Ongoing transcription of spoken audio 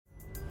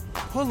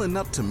Pulling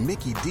up to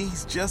Mickey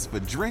D's just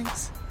for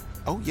drinks?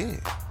 Oh yeah,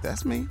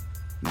 that's me.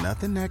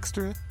 Nothing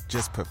extra,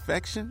 just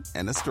perfection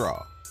and a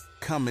straw.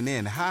 Coming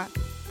in hot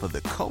for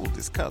the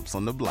coldest cups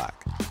on the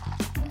block.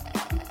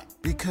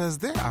 Because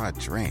there are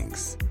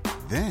drinks.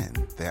 Then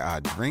there are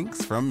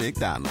drinks from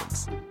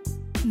McDonald's.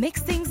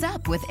 Mix things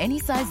up with any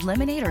size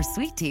lemonade or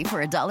sweet tea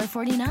for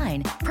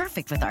 $1.49.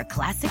 Perfect with our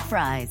classic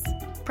fries.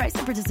 Price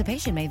and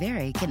participation may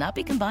vary. Cannot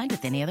be combined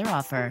with any other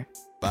offer.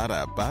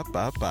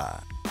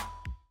 Ba-da-ba-ba-ba.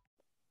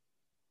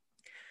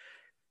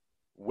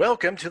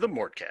 Welcome to the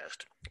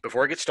Mortcast.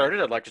 Before I get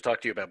started, I'd like to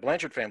talk to you about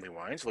Blanchard Family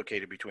Wines,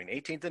 located between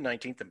 18th and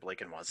 19th and Blake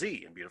and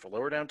Wazee in beautiful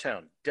lower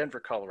downtown Denver,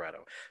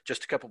 Colorado.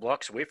 Just a couple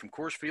blocks away from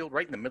Coors Field,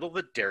 right in the middle of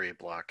the dairy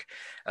block.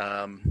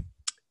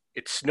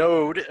 It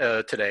snowed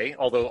today,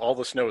 although all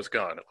the snow is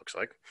gone, it looks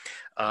like.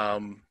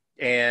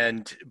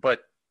 But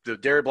the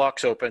dairy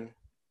block's open.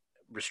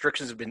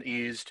 Restrictions have been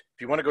eased.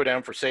 If you want to go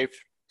down for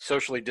safe,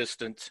 socially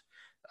distanced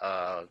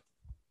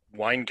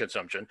wine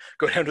consumption,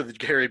 go down to the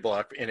dairy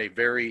block in a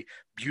very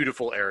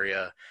beautiful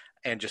area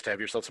and just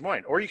have yourself some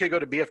wine. Or you could go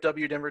to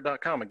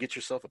bfwdenver.com and get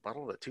yourself a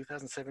bottle of the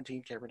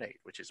 2017 Cabernet,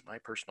 which is my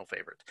personal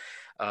favorite.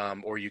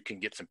 Or you can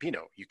get some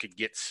Pinot. You could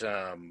get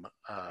some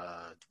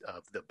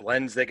of the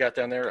blends they got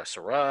down there, a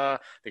Syrah.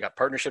 They got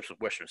partnerships with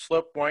Western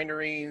Slope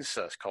wineries.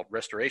 It's called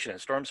Restoration and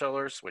Storm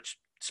Cellars, which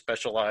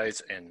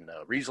specialize in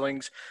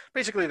Rieslings.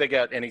 Basically, they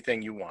got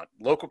anything you want.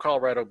 Local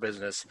Colorado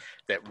business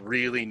that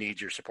really needs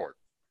your support.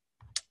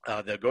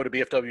 They'll go to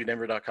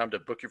bfwdenver.com to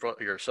book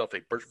yourself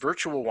a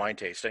virtual wine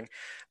tasting,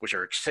 which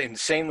are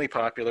insanely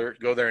popular.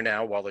 Go there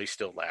now while they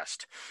still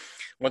last.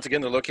 Once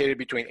again, they're located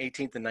between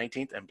 18th and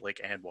 19th and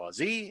Blake and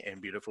Wazee in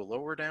beautiful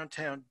lower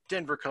downtown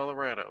Denver,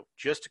 Colorado.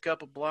 Just a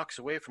couple blocks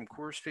away from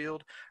Coors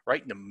Field,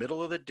 right in the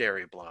middle of the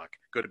dairy block.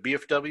 Go to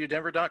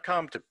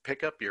bfwdenver.com to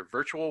pick up your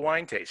virtual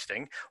wine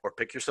tasting or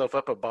pick yourself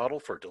up a bottle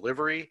for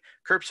delivery,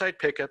 curbside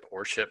pickup,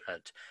 or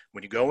shipment.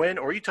 When you go in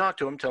or you talk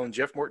to them, tell them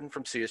Jeff Morton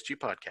from CSG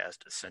Podcast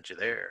sent you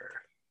there.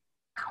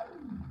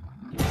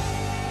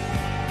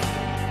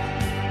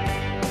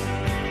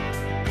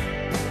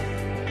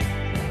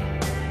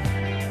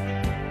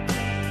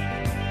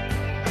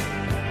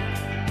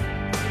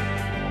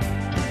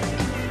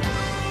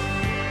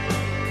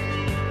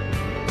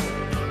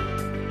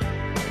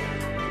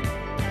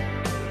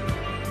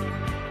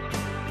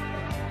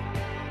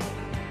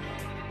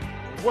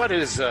 What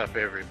is up,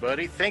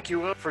 everybody? Thank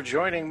you for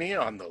joining me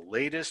on the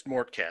latest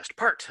Mortcast,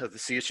 part of the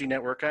CSG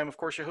Network. I'm, of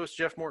course, your host,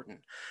 Jeff Morton.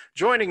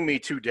 Joining me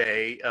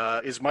today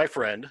is my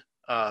friend,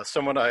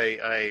 someone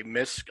I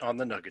miss on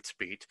the Nuggets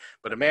beat,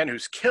 but a man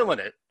who's killing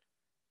it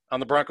on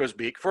the Broncos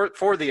beat for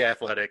The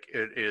Athletic.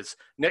 It is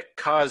Nick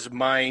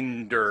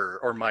Kosmider,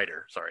 or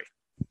Mider, sorry.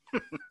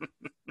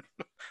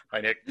 Hi,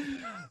 Nick.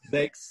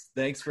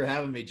 Thanks for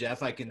having me,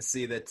 Jeff. I can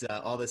see that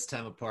all this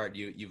time apart,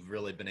 you've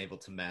really been able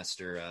to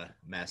master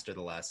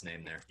the last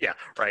name there. Yeah,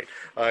 right.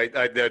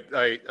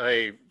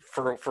 I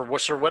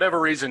for whatever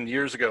reason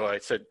years ago I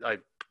said I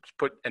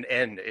put an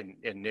N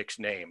in Nick's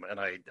name, and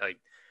I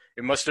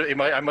must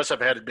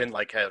have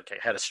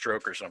had a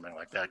stroke or something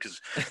like that because.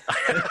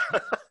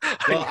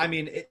 Well, I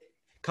mean,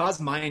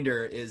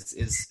 Kosminder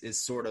is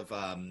sort of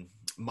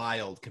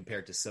mild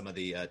compared to some of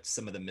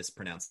the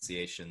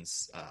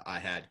mispronunciations I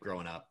had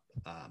growing up.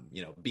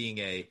 Being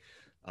a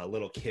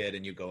little kid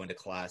and you go into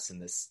class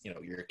and this,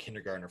 you're a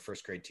kindergarten or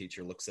first grade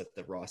teacher looks at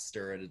the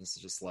roster and it's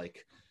just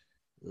like,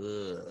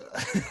 ugh.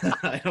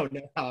 I don't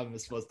know how I'm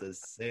supposed to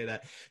say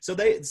that. So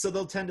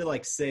they'll tend to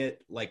like say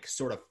it like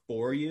sort of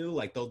for you,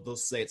 like they'll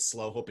say it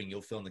slow, hoping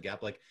you'll fill in the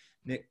gap, like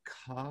Nick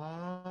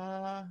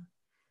Ka.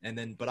 And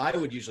then, but I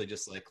would usually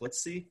just like,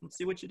 let's see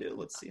what you do.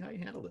 Let's see how you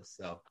handle this.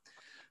 So.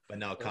 But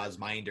no,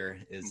 Kosmider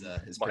is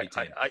pretty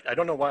tame. I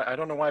don't know why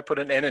I put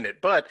an N in it,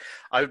 but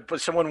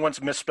someone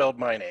once misspelled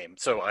my name,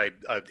 so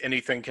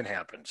anything can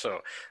happen.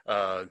 So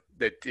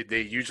they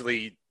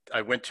usually,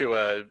 I went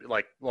to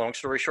long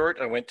story short,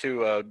 I went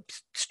to a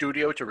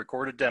studio to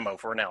record a demo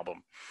for an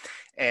album,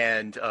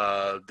 and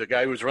the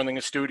guy who was running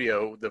the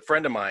studio, the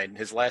friend of mine,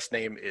 his last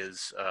name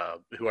is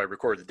who I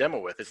recorded the demo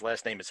with. His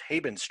last name is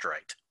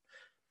Habenstreit.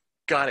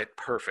 Got it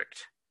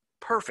perfect.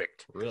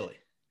 Really.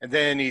 And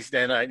then he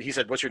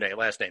said, "What's your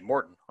last name?"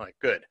 Morton. I'm like,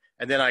 good.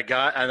 And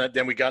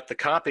then we got the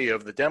copy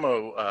of the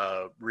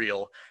demo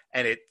reel,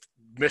 and it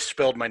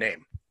misspelled my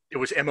name. It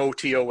was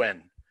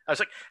Moton. I was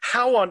like,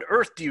 how on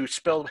earth do you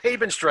spell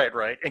Habenstreit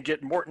right and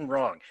get Morton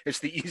wrong? It's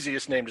the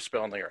easiest name to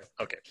spell on the earth.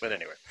 Okay, but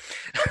anyway.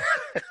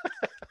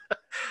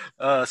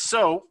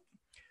 So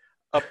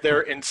up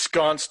there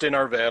ensconced in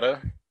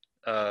Arvada,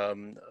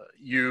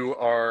 you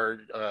are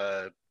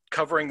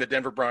covering the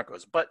Denver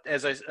Broncos. But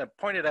as I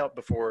pointed out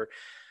before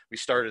we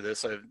started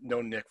this, I've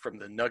known Nick from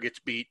the Nuggets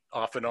beat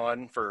off and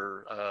on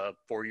for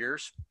 4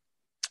 years.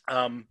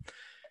 Do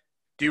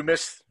you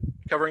miss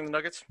covering the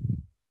Nuggets?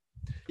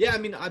 Yeah, I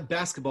mean,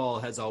 basketball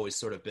has always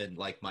sort of been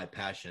like my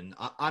passion.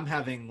 I'm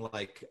having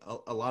like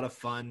a lot of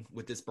fun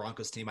with this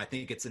Broncos team. I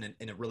think it's in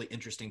a really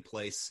interesting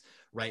place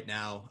right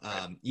now.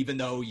 Even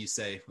though you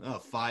say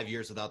 5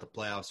 years without the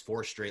playoffs,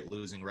 4 straight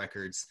losing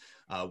records.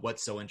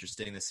 What's so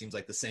interesting? This seems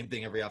like the same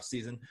thing every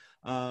offseason.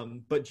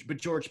 But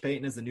George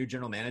Payton is the new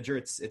general manager.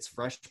 It's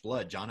fresh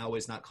blood. John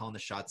Elway's not calling the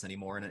shots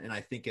anymore, and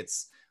I think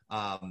it's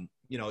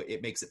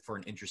it makes it for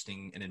an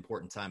interesting and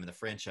important time in the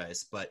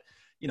franchise. But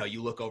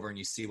you look over and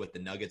you see what the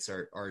Nuggets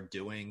are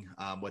doing,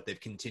 what they've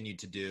continued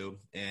to do.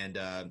 And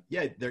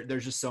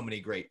there's just so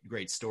many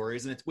great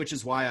stories. And which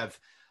is why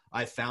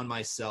I've found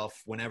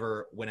myself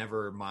whenever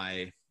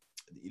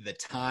the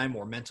time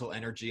or mental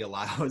energy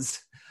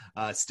allows,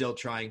 still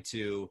trying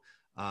to,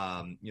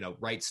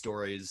 write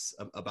stories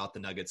about the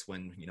Nuggets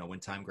when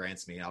time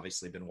grants me.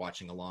 Obviously been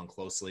watching along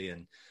closely,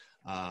 and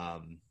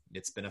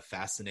it's been a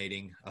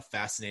fascinating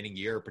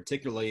year,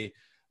 particularly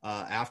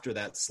after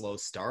that slow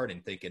start,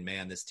 and thinking,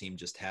 man, this team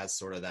just has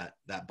sort of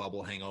that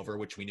bubble hangover,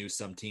 which we knew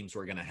some teams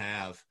were going to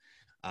have.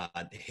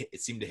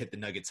 It seemed to hit the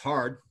Nuggets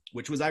hard,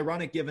 which was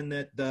ironic given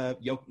that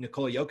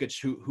Nikola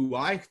Jokic, who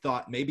I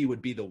thought maybe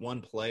would be the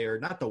one player,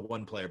 not the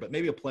one player, but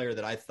maybe a player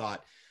that I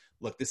thought,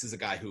 look, this is a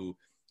guy who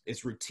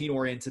is routine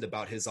oriented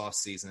about his off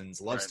seasons,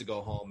 loves to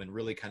go home and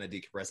really kind of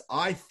decompress.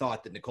 I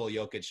thought that Nikola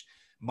Jokic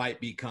might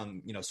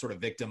become, sort of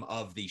victim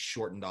of the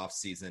shortened off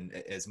season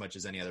as much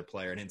as any other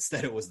player. And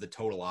instead it was the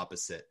total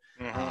opposite.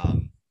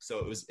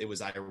 So it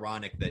was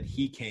ironic that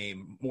he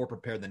came more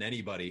prepared than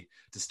anybody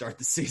to start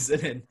the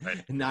season,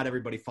 and not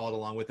everybody followed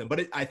along with him.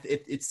 But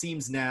it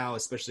seems now,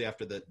 especially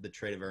after the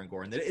trade of Aaron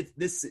Gordon, that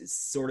this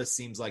sort of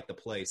seems like the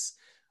place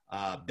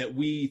that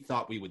we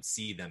thought we would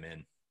see them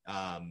in,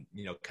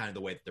 kind of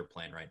the way that they're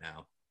playing right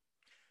now.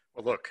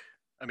 Well, look,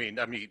 I mean,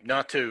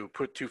 not to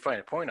put too fine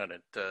a point on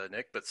it,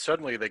 Nick, but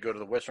suddenly they go to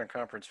the Western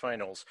Conference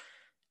Finals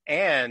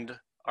and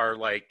are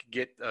like,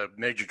 get a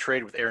major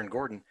trade with Aaron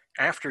Gordon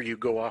after you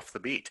go off the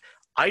beat.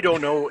 I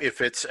don't know if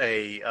it's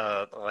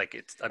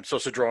I'm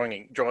supposed to draw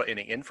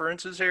any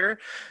inferences here,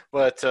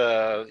 but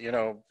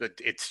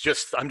it's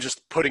just, I'm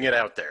just putting it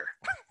out there.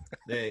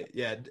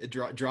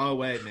 Draw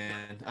away,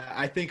 man.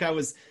 I think I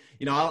was,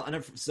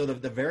 so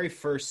the very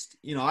first,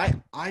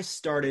 I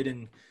started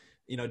in,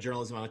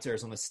 journalism. I went to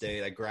Arizona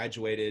State. I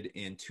graduated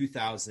in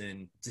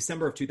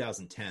December of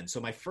 2010. So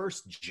my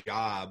first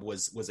job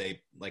was a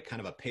kind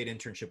of a paid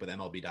internship with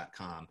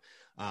MLB.com.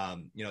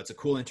 It's a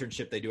cool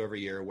internship they do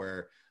every year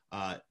where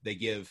they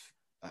give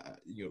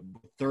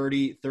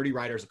 30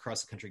 writers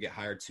across the country get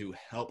hired to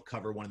help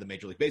cover one of the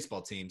Major League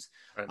Baseball teams.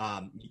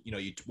 Right.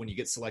 When you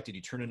get selected,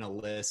 you turn in a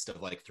list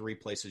of like 3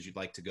 places you'd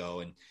like to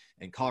go,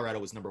 and Colorado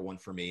was number 1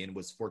 for me, and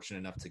was fortunate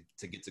enough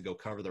to get to go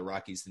cover the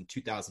Rockies in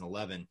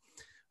 2011.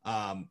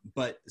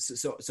 But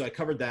so I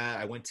covered that.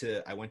 I went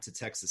to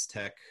Texas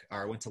Tech,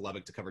 or I went to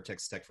Lubbock to cover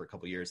Texas Tech for a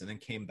couple of years, and then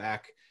came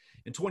back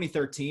in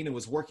 2013 and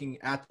was working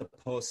at the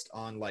Post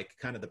on like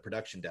kind of the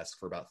production desk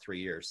for about 3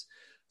 years.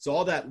 So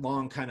all that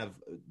long kind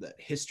of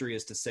history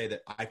is to say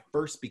that I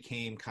first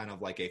became kind of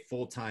like a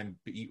full-time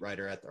beat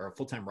writer or a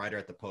full-time writer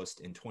at the Post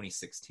in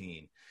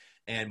 2016.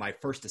 And my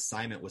first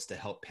assignment was to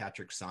help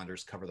Patrick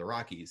Saunders cover the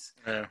Rockies,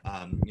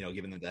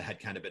 given that that had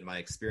kind of been my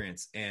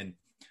experience. And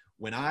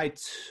when I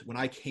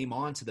came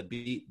on to the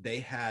beat, they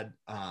had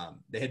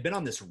been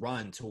on this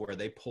run to where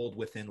they pulled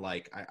within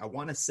like, I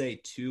want to say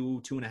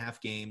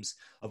 2.5 games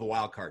of a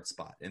wild card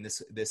spot. And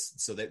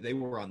so they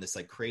were on this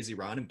like crazy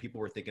run, and people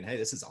were thinking, hey,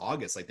 this is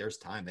August. Like there's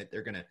time that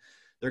they're going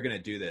to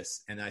do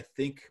this. And I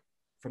think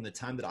from the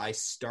time that I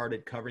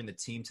started covering the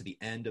team to the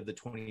end of the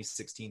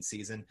 2016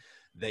 season,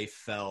 they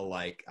fell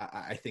like,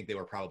 I think they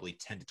were probably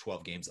 10 to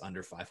 12 games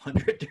under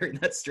 500 during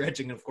that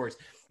stretching. And of course,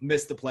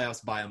 missed the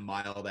playoffs by a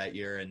mile that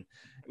year, and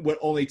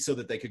only so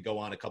that they could go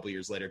on a couple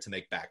years later to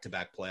make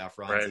back-to-back playoff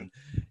runs. Right.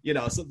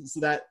 And, so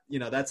that,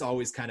 that's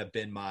always kind of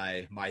been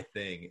my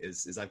thing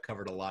is I've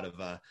covered a lot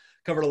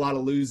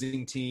of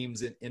losing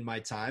teams in my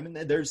time. And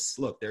there's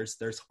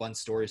fun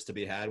stories to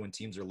be had when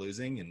teams are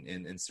losing,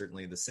 and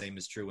certainly the same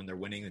is true when they're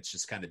winning. It's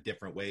just kind of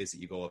different ways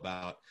that you go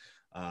about,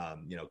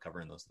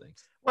 covering those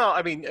things. Well,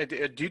 I mean,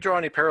 do you draw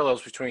any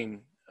parallels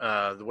between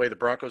the way the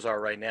Broncos are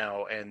right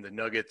now and the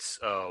Nuggets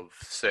of,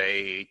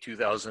 say,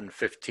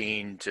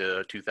 2015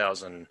 to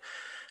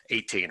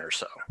 2018 or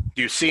so?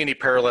 Do you see any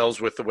parallels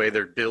with the way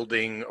they're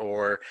building,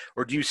 or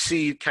do you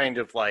see kind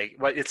of like,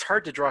 well, it's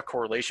hard to draw a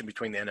correlation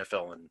between the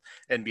NFL and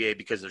NBA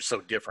because they're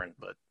so different,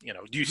 but,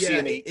 do you see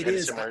any kind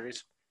of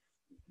similarities?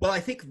 Well,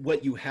 I think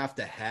what you have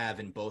to have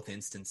in both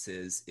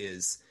instances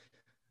is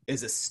a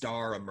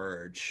star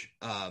emerge,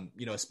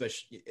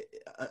 especially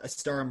a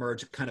star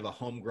emerge, kind of a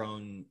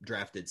homegrown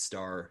drafted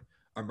star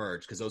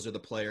emerge, because those are the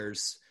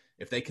players,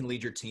 if they can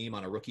lead your team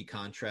on a rookie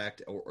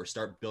contract or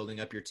start building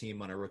up your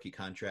team on a rookie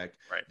contract,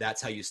 right,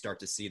 that's how you start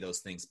to see those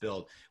things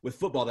build. With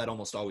football, that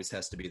almost always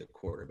has to be the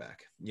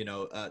quarterback.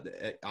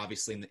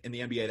 Obviously in the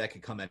NBA, that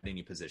can come at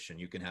any position.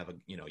 You can have a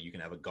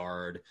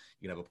guard,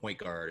 you can have a point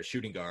guard, a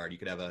shooting guard, you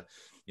could have a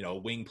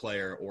wing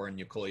player, or in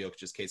Nikola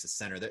Jokic's case, a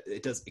center. That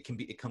it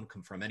can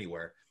come from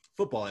anywhere.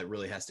 football, it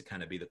really has to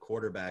kind of be the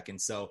quarterback. And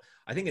so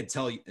I think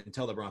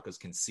until the Broncos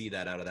can see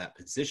that out of that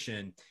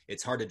position,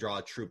 it's hard to draw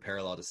a true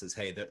parallel that says,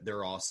 hey,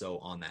 they're also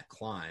on that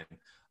climb.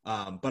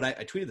 But I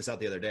tweeted this out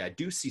the other day. I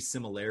do see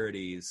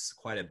similarities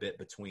quite a bit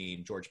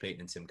between George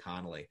Paton and Tim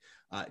Connolly,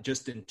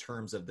 just in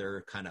terms of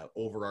their kind of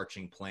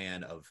overarching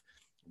plan of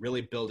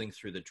really building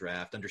through the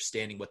draft,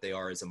 understanding what they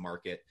are as a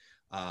market,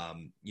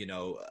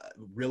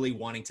 really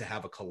wanting to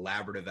have a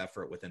collaborative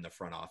effort within the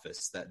front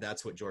office.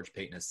 That's what George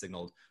Paton has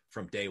signaled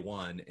from day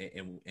one.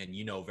 And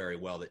you know very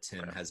well that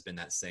Tim has been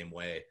that same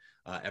way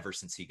ever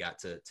since he got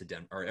to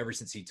Denver, or ever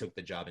since he took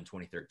the job in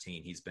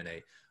 2013. He's been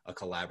a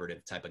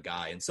collaborative type of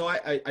guy. And so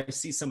I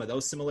see some of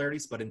those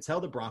similarities, but until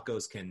the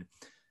Broncos can,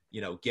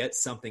 get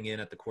something in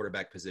at the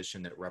quarterback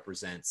position that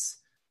represents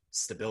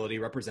stability,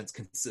 represents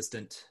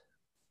consistent,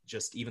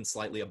 just even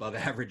slightly above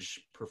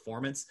average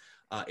performance,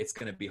 it's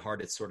going to be hard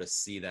to sort of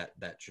see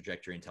that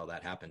trajectory until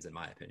that happens, in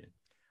my opinion.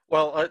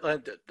 Well,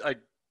 I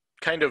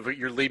kind of,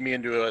 you're leading me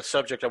into a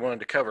subject I wanted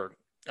to cover.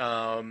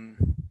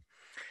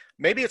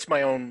 Maybe it's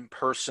my own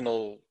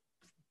personal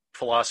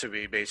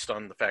philosophy based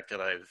on the fact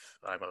that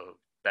I'm a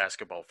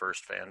basketball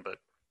first fan, but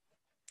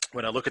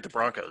when I look at the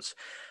Broncos,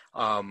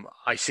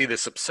 I see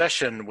this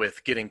obsession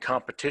with getting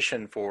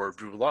competition for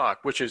Drew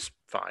Lock, which is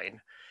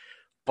fine,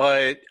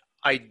 but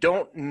I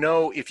don't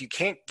know if you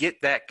can't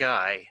get that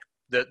guy,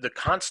 the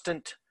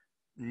constant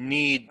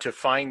need to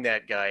find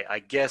that guy, I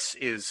guess,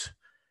 is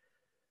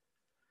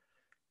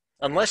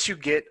unless you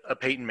get a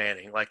Peyton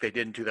Manning like they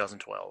did in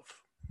 2012,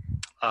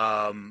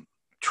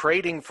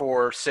 trading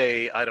for,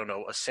 say, I don't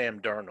know, a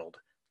Sam Darnold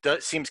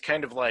seems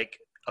kind of like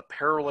a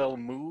parallel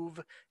move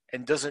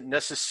and doesn't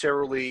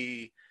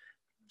necessarily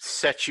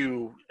set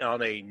you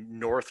on a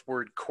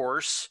northward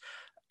course.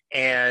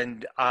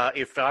 And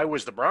if I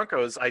was the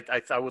Broncos,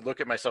 I would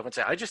look at myself and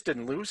say, I just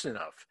didn't lose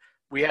enough.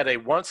 We had a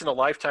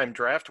once-in-a-lifetime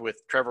draft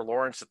with Trevor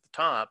Lawrence at the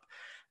top,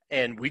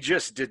 and we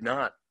just did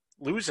not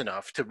lose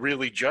enough to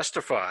really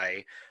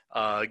justify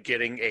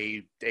getting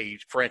a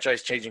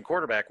franchise-changing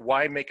quarterback.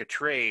 Why make a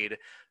trade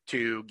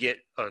to get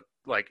a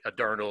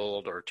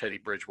Darnold or Teddy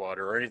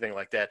Bridgewater or anything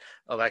like that,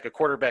 like a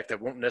quarterback that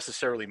won't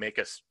necessarily make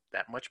us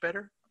that much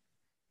better?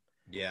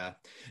 Yeah.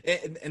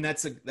 And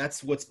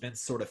that's what's been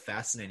sort of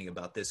fascinating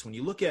about this. When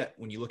you look at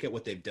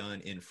what they've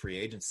done in free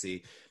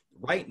agency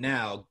right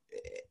now,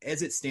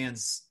 as it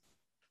stands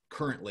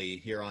currently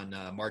here on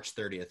March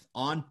 30th,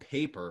 on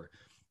paper,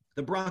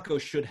 the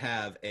Broncos should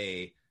have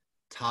a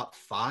top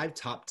 5,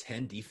 top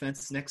 10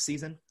 defense next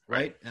season,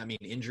 right? I mean,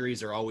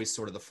 injuries are always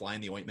sort of the fly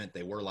in the ointment.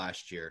 They were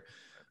last year,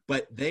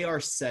 but they are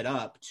set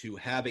up to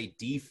have a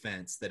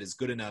defense that is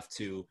good enough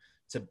to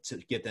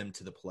get them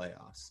to the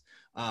playoffs.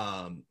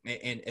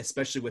 And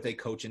especially with a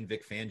coach in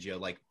Vic Fangio,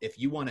 like if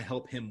you want to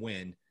help him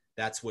win,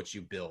 that's what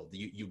you build.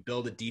 You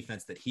build a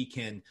defense that he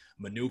can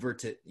maneuver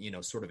to,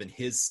 sort of in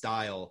his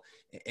style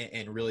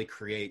and really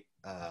create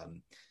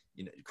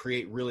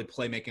really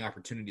playmaking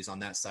opportunities on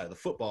that side of the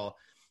football.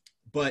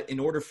 But in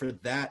order for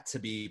that to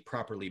be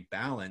properly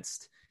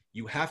balanced,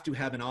 you have to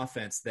have an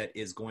offense that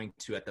is going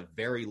to, at the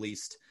very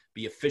least,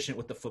 be efficient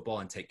with the football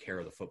and take care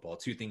of the football.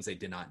 Two things they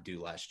did not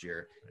do last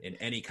year in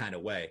any kind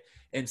of way.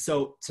 And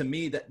so to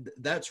me,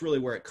 that's really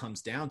where it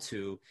comes down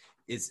to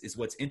is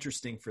what's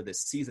interesting for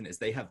this season is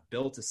they have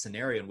built a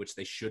scenario in which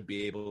they should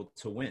be able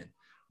to win.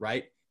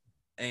 Right.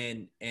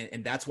 And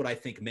that's what I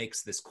think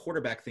makes this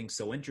quarterback thing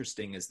so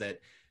interesting is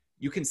that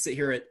you can sit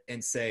here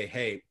and say,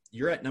 hey,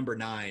 you're at number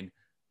 9,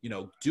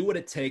 do what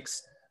it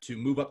takes to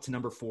move up to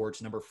number 4,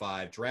 to number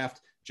 5,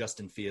 draft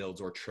Justin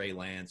Fields or Trey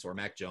Lance or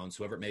Mac Jones,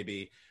 whoever it may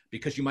be,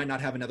 because you might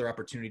not have another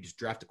opportunity to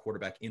draft a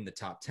quarterback in the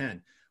top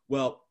 10.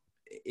 Well,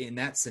 in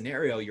that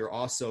scenario, you're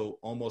also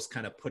almost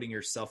kind of putting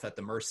yourself at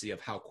the mercy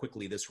of how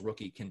quickly this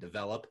rookie can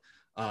develop,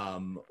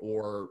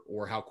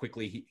 or how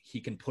quickly he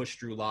can push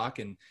Drew Lock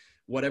and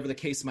whatever the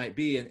case might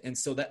be. And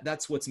so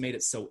that's what's made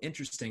it so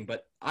interesting.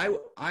 But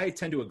I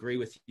tend to agree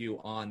with you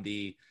on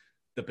the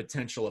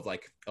potential of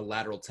like a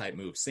lateral type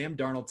move. Sam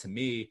Darnold, to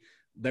me,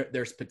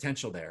 there's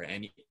potential there.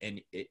 And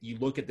you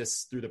look at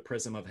this through the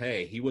prism of,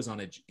 hey, he was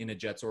in a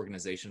Jets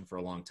organization for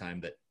a long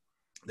time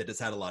that has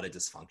had a lot of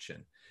dysfunction.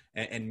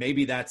 And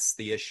maybe that's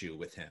the issue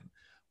with him.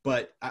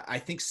 But I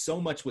think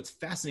so much what's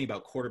fascinating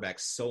about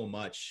quarterbacks so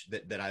much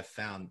that I've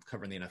found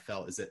covering the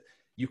NFL is that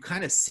you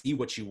kind of see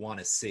what you want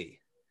to see.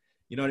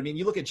 You know what I mean?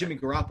 You look at Jimmy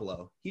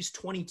Garoppolo, he's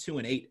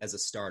 22-8 as a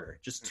starter.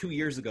 Just 2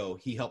 years ago,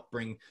 he helped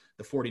bring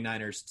the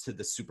 49ers to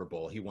the Super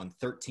Bowl. He won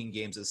 13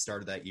 games at the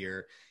start of that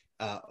year.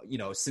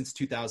 Since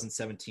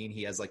 2017,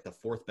 he has like the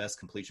 4th best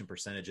completion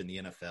percentage in the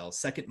NFL,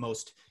 2nd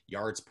most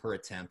yards per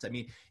attempt. I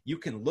mean, you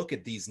can look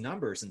at these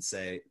numbers and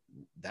say,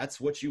 that's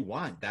what you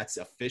want. That's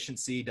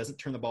efficiency. Doesn't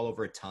turn the ball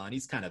over a ton.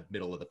 He's kind of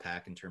middle of the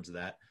pack in terms of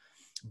that.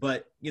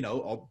 But,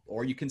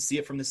 or you can see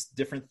it from this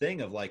different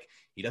thing of like,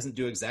 he doesn't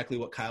do exactly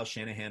what Kyle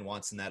Shanahan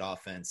wants in that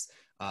offense.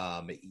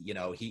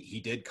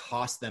 He did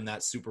cost them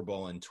that Super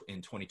Bowl in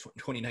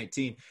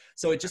 2019.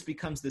 So it just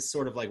becomes this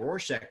sort of like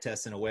Rorschach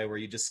test in a way where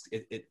you just,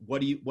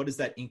 what does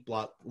that ink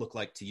blot look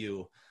like to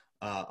you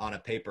on a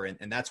paper?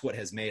 And that's what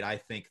has made, I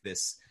think,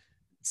 this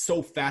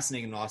so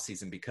fascinating in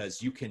offseason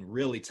because you can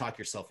really talk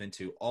yourself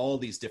into all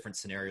these different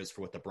scenarios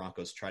for what the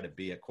Broncos try to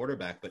be at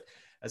quarterback. But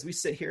as we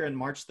sit here on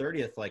March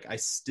 30th, like I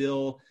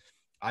still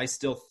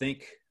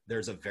think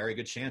there's a very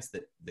good chance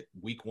that the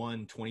week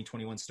 1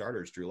 2021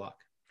 starter is Drew Lock.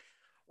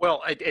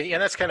 Well,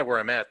 and that's kind of where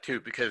I'm at too,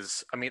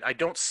 because I mean, I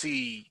don't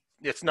see,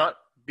 it's not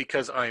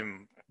because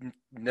I'm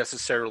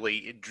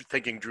necessarily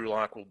thinking Drew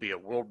Lock will be a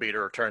world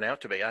beater or turn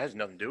out to be. It has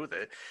nothing to do with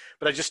it,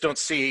 but I just don't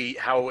see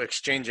how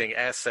exchanging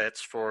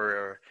assets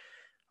for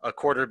a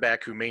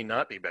quarterback who may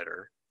not be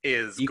better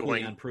is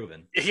equally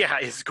unproven. Yeah,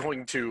 is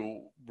going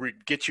to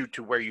get you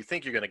to where you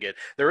think you're going to get.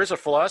 There is a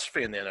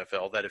philosophy in the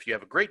NFL that if you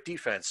have a great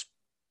defense,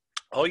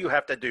 all you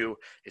have to do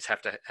is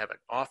have to have an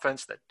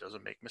offense that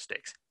doesn't make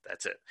mistakes.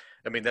 That's it.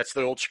 I mean, that's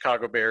the old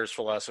Chicago Bears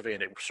philosophy,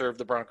 and it served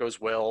the Broncos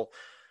well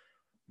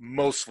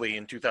mostly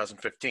in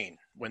 2015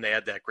 when they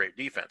had that great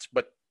defense.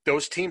 But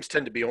those teams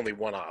tend to be only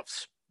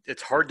one-offs.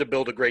 It's hard to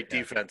build a great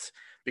defense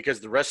because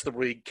the rest of the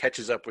league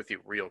catches up with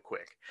you real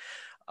quick.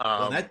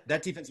 Well,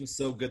 that defense was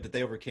so good that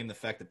they overcame the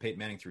fact that Peyton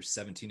Manning threw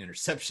 17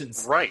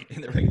 interceptions right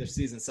in the regular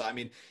season. So, I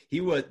mean,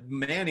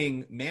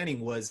 Manning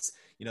was,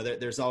 you know,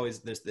 there's always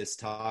this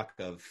talk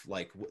of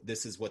like,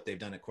 this is what they've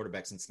done at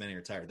quarterback since Manning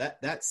retired.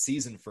 That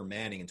season for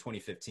Manning in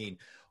 2015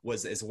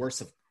 was it's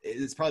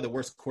probably the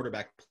worst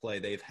quarterback play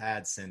they've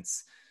had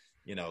since,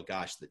 you know,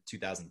 the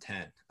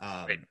 2010.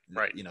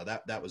 Right. You know,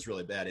 that was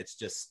really bad. It's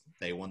just,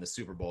 they won the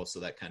Super Bowl. So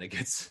that kind of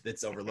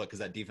it's overlooked because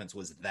that defense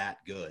was that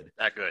good.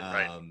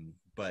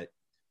 Right.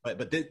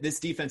 But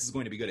this defense is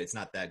going to be good. It's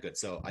not that good.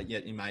 So I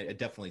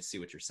definitely see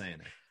what you're saying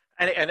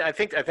there. And I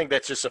think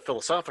that's just a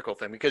philosophical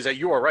thing because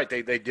you are right.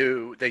 They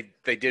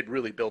did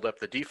really build up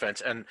the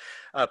defense. And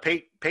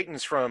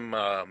Peyton's from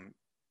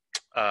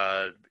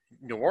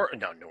New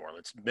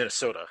Orleans,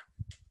 Minnesota.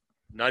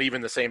 Not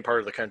even the same part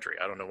of the country.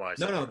 I don't know why.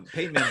 No,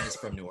 Peyton Manning is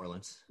from New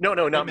Orleans. No,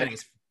 not Manning.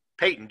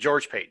 Peyton,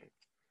 George Peyton.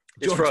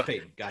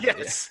 Peyton. Gotcha.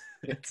 Yes.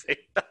 Yeah.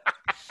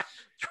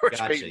 George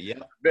Peyton,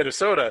 yep.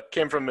 Minnesota,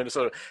 came from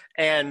Minnesota.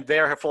 And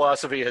their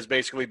philosophy has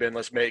basically been,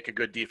 let's make a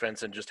good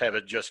defense and just have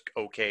a just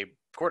okay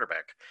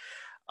quarterback.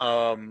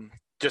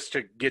 Just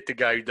to get the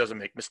guy who doesn't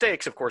make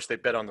mistakes. Of course, they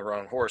bet on the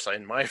wrong horse,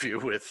 in my view,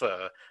 with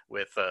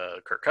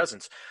Kirk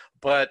Cousins.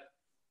 But,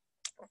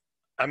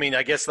 I mean,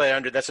 I guess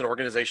that's an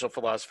organizational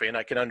philosophy, and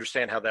I can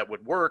understand how that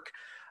would work.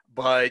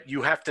 But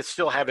you have to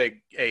still have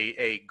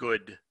a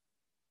good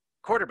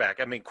quarterback.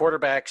 I mean,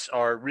 quarterbacks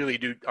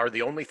are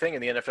the only thing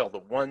in the NFL, the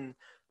one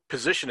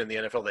position in the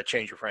NFL that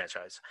changed your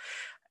franchise.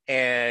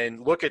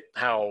 And look at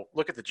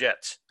the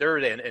Jets. They're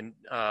in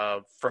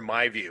from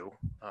my view,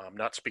 I'm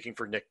not speaking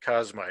for Nick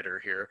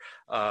Kosmider here.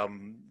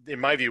 In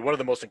my view, one of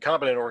the most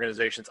incompetent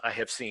organizations I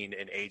have seen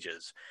in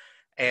ages,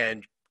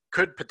 and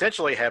could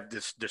potentially have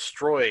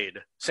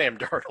destroyed Sam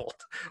Darnold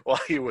while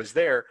he was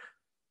there.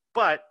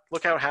 But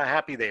look how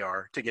happy they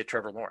are to get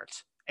Trevor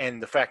Lawrence.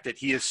 And the fact that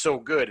he is so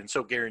good and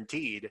so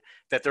guaranteed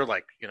that they're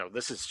like, you know,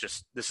 this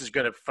is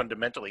going to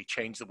fundamentally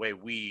change the way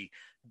we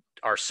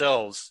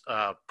ourselves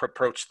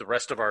approach the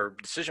rest of our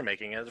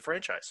decision-making as a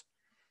franchise.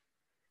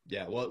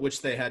 Yeah, well,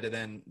 which they had to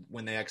then,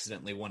 when they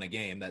accidentally won a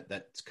game,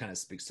 that kind of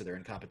speaks to their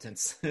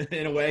incompetence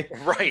in a way.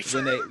 Right.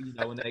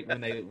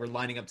 When they were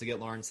lining up to get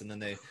Lawrence and then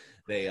they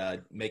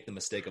make the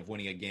mistake of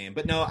winning a game.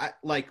 But no,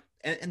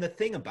 and the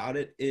thing about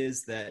it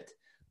is that,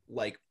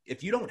 like,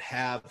 if you don't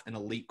have an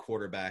elite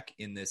quarterback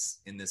in this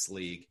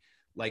league,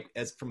 like,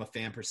 as from a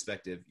fan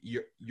perspective,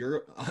 your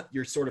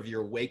sort of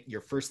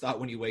your first thought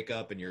when you wake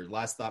up and your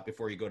last thought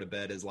before you go to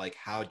bed is like,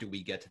 how do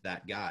we get to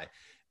that guy?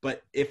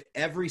 But if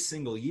every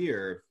single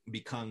year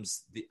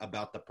becomes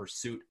about the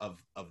pursuit of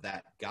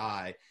that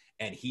guy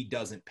and he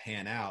doesn't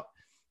pan out,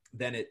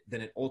 then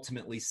it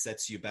ultimately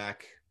sets you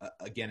back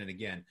again and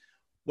again.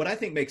 What I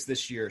think makes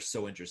this year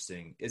so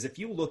interesting is if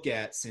you look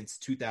at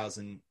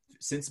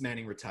since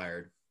Manning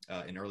retired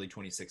in early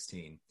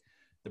 2016,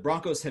 the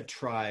Broncos have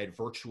tried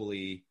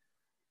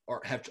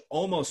or have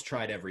almost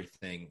tried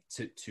everything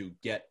to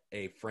get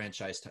a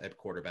franchise type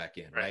quarterback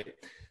in, right?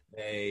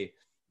 They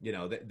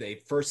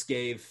first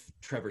gave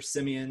Trevor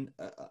Siemian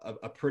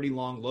a pretty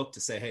long look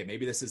to say, hey,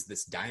 maybe this is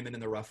this diamond in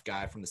the rough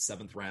guy from the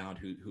 7th round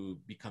who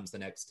becomes the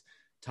next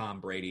Tom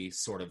Brady,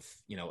 sort of,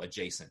 you know,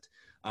 adjacent.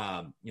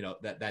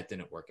 That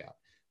didn't work out.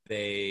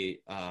 They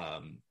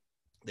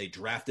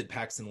drafted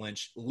Paxton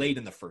Lynch late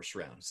in the first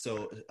round.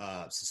 So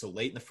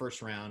late in the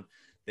first round,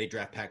 they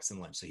draft Paxton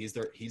Lynch. So he's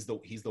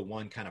the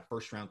one kind of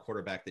first round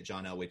quarterback that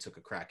John Elway took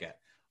a crack at.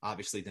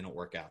 Obviously didn't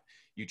work out.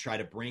 You try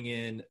to bring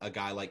in a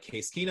guy like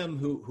Case Keenum,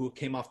 who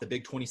came off the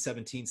big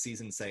 2017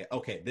 season, and say,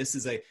 okay, this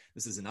is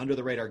an under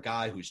the radar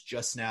guy who's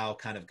just now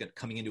kind of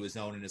coming into his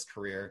own in his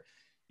career.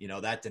 You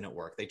know, that didn't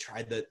work. They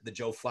tried the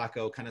Joe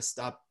Flacco kind of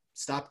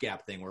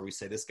stopgap thing where we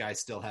say this guy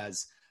still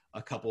has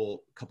a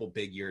couple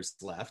big years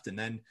left. And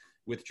then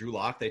with Drew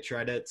Lock, they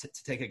tried to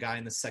take a guy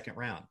in the 2nd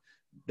round.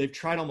 They've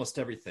tried almost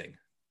everything.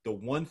 The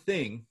one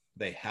thing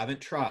they haven't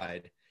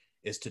tried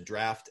is to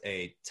draft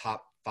a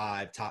top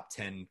 5, top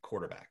 10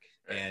 quarterback.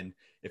 And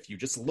if you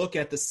just look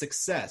at the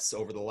success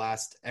over the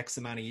last X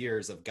amount of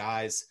years of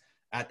guys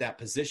at that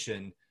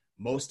position,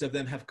 most of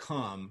them have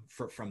come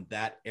from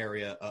that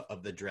area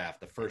of the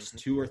draft, the first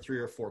 2 or 3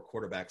 or 4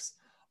 quarterbacks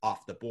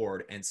off the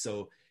board. And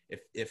so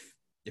if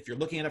you're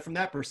looking at it from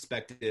that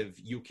perspective,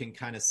 you can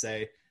kind of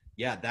say,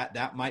 yeah,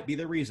 that might be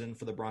the reason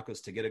for the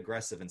Broncos to get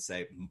aggressive and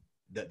say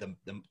the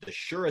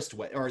surest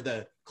way, or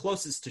the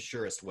closest to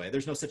surest way.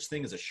 There's no such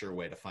thing as a sure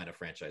way to find a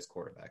franchise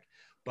quarterback,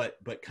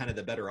 but kind of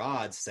the better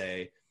odds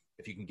say,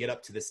 if you can get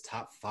up to this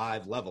top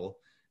 5 level,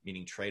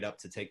 meaning trade up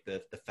to take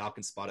the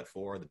Falcons spot at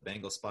 4, the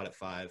Bengals spot at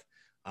 5,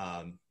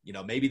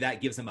 maybe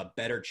that gives them a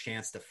better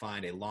chance to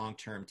find a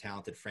long-term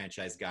talented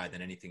franchise guy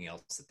than anything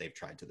else that they've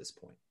tried to this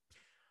point.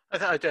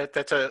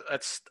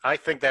 I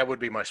think that would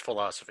be my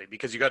philosophy,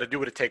 because you got to do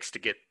what it takes to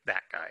get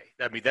that guy.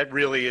 I mean, that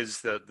really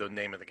is the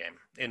name of the game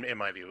in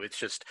my view.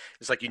 It's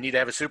like you need to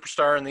have a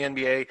superstar in the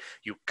NBA.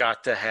 You've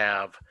got to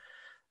have,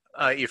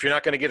 if you're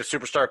not going to get a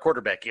superstar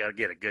quarterback, you got to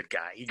get a good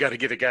guy. You got to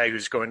get a guy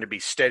who's going to be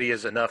steady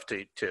as enough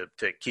to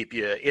keep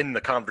you in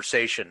the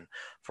conversation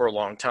for a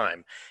long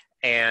time.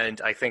 And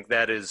I think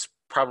that is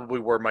probably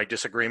where my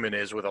disagreement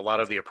is with a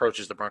lot of the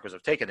approaches the Broncos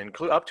have taken,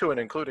 up to and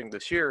including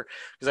this year,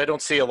 because I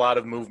don't see a lot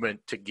of movement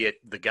to get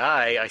the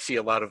guy. I see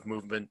a lot of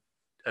movement,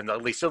 and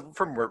at least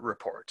from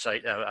reports.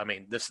 I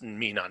mean, this is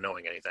me not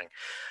knowing anything,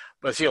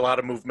 but I see a lot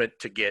of movement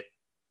to get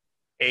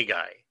a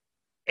guy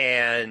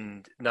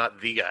and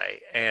not the guy.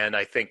 And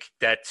I think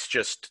that's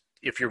just,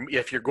 if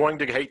you're going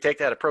to take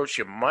that approach,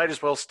 you might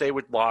as well stay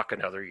with Locke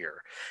another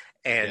year.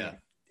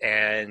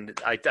 And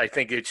I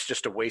think it's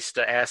just a waste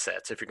of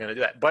assets if you're going to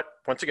do that. But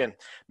once again,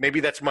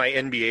 maybe that's my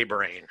NBA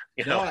brain.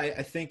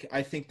 I think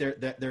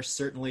there's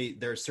certainly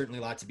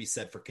a lot to be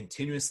said for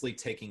continuously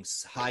taking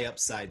high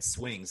upside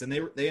swings,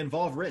 and they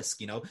involve risk.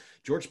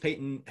 George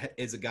Paton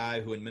is a guy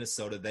who in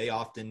Minnesota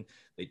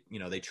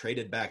they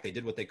traded back. They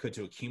did what they could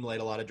to accumulate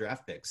a lot of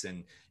draft picks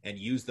and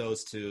use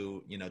those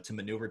to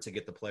maneuver to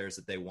get the players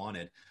that they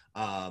wanted.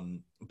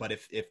 But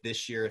if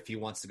this year, if he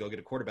wants to go get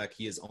a quarterback,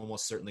 he is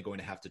almost certainly going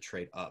to have to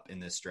trade up in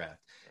this draft.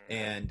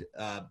 And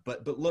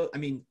but look, I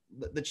mean,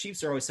 the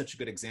Chiefs are always such a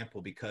good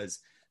example, because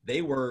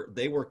they were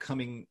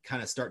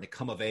starting to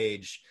come of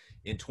age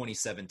in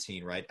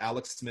 2017, right?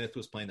 Alex Smith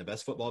was playing the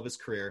best football of his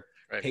career.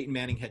 Right. Peyton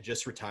Manning had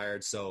just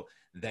retired, so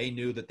they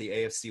knew that the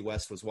AFC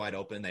West was wide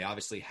open. They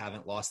obviously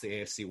haven't lost the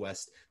AFC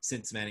West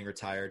since Manning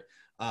retired.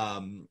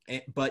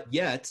 But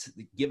yet,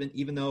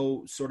 even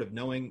though sort of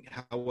knowing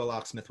how well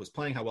Alex Smith was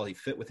playing, how well he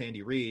fit with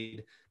Andy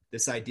Reid,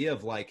 this idea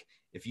of like,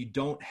 if you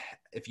don't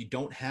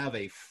have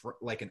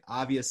an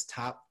obvious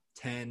top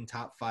 10,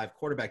 top 5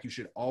 quarterback, you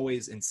should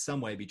always in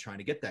some way be trying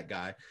to get that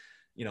guy.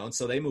 And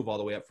so they move all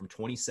the way up from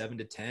 27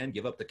 to 10,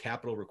 give up the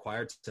capital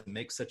required to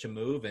make such a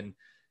move. And,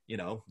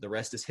 the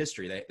rest is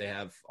history. They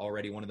have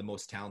already one of the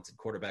most talented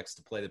quarterbacks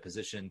to play the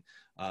position,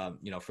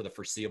 for the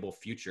foreseeable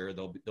future.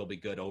 They'll be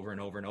good over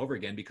and over and over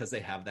again because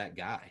they have that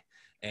guy.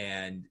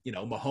 And,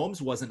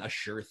 Mahomes wasn't a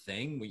sure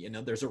thing.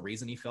 There's a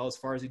reason he fell as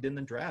far as he did in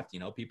the draft.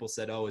 People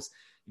said,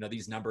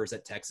 these numbers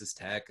at Texas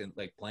Tech and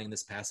like playing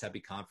this pass heavy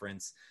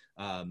conference,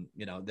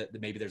 that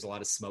maybe there's a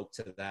lot of smoke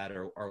to that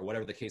or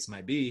whatever the case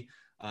might be.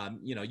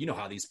 You know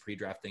how these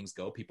pre-draft things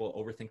go. People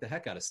overthink the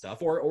heck out of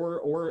stuff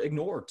or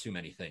ignore too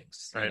many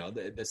things.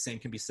 Right. The same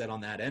can be said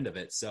on that end of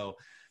it. So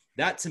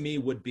that to me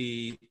would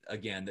be,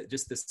 again,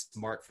 just this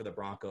mark for the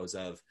Broncos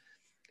of,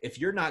 if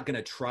you're not going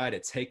to try to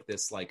take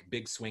this like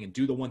big swing and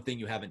do the one thing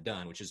you haven't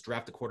done, which is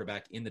draft a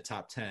quarterback in the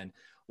top 10,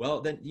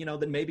 well, then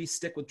maybe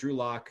stick with Drew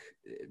Lock,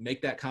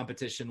 make that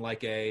competition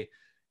like a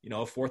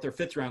 4th or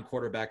 5th round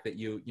quarterback that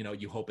you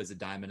hope is a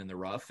diamond in the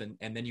rough.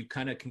 And then you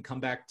kind of can come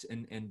back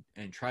and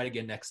try it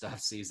again next off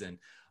season.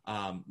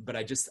 But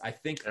I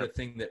think the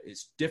thing that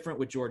is different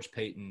with George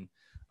Paton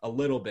a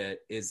little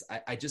bit is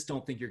I just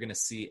don't think you're going to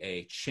see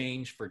a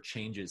change for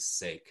change's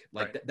sake.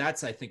 Like right.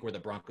 That's, I think, where the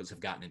Broncos have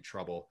gotten in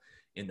trouble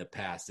in the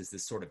past, is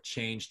this sort of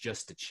change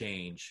just to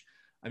change.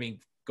 I mean,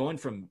 going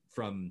from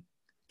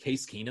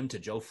Case Keenum to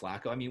Joe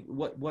Flacco, I mean,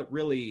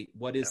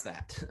 what is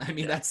that? I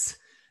mean,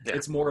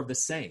 it's more of the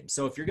same.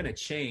 So if you're going to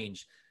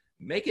change,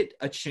 make it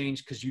a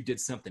change because you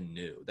did something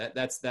new.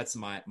 That's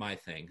my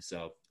thing.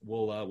 So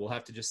we'll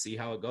have to just see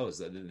how it goes.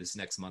 This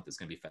next month is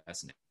going to be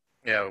fascinating.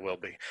 Yeah, it will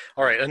be.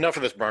 All right, enough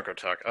of this Bronco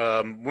talk.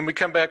 When we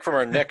come back from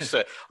our next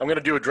set, I'm going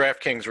to do a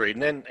DraftKings read,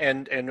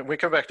 and when we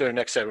come back to our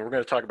next set, we're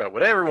going to talk about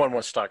what everyone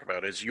wants to talk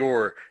about, is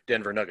your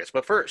Denver Nuggets.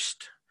 But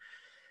first,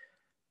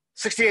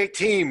 68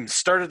 teams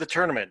started the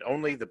tournament.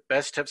 Only the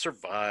best have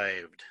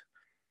survived.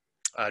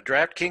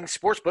 DraftKings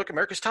Sportsbook,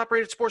 America's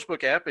top-rated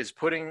sportsbook app, is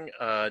putting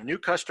new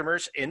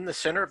customers in the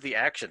center of the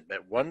action.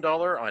 Bet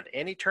 $1 on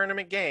any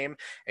tournament game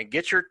and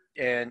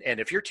and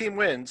if your team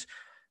wins,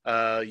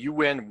 you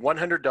win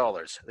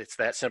 $100. It's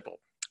that simple.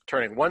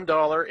 Turning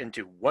 $1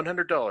 into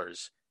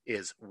 $100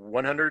 is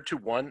 100 to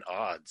 1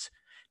 odds.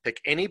 Pick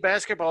any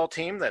basketball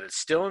team that is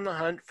still in the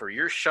hunt for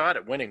your shot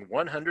at winning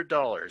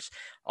 $100.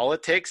 All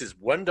it takes is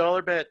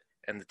 $1 bet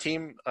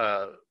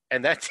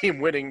and that team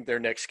winning their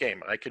next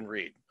game. I can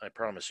read, I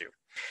promise you.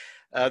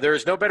 There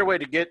is no better way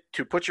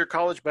to put your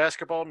college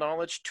basketball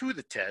knowledge to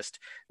the test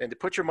than to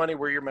put your money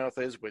where your mouth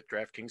is with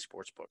DraftKings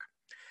Sportsbook.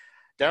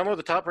 Download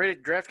the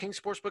top-rated DraftKings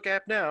Sportsbook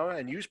app now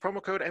and use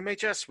promo code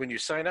MHS when you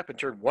sign up and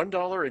turn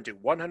 $1 into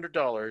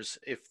 $100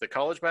 if the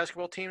college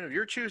basketball team of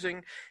your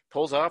choosing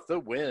pulls off the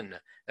win.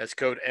 That's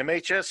code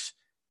MHS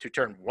to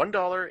turn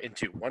 $1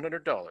 into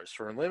 $100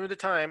 for a limited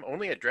time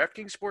only at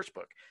DraftKings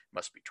Sportsbook.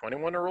 Must be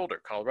 21 or older,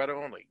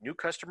 Colorado only. New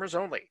customers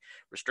only.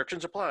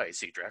 Restrictions apply.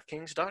 See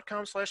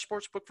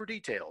DraftKings.com/sportsbook for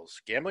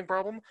details. Gambling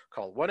problem?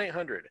 Call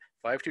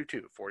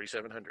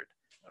 1-800-522-4700.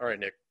 All right,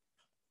 Nick.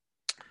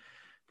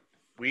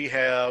 We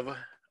have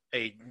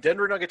a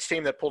Denver Nuggets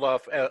team that pulled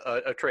off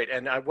a trade.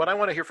 And what I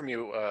want to hear from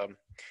you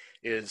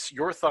is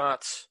your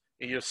thoughts,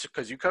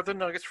 because you covered the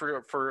Nuggets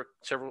for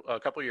a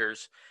couple of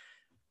years.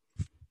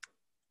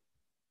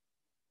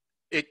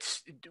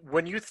 It's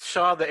when you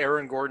saw the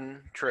Aaron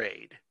Gordon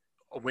trade,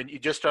 when you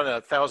just on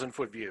a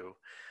 1,000-foot view,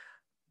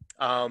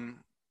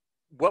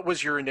 what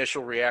was your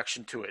initial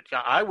reaction to it?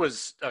 I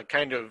was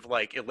kind of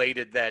like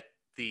elated that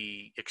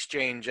the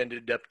exchange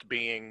ended up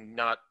being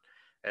not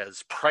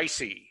as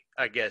pricey,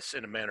 I guess,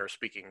 in a manner of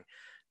speaking,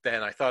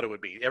 than I thought it would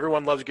be.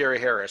 Everyone loves Gary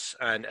Harris,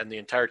 and the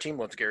entire team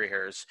loves Gary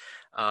Harris,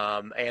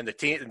 and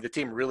the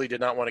team really did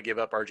not want to give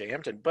up R.J.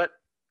 Hampton. But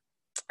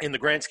in the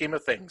grand scheme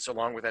of things,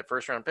 along with that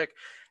first-round pick,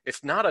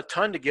 it's not a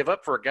ton to give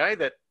up for a guy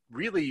that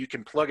really you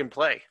can plug and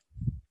play.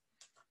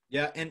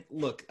 Yeah, and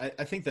look,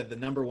 I think that the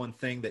number one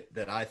thing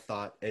that I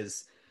thought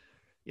is,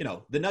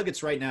 the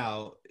Nuggets right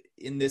now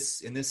in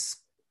this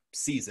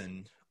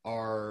season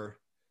are,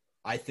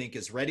 I think,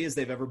 as ready as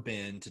they've ever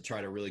been to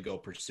try to really go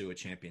pursue a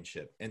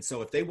championship. And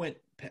so if they went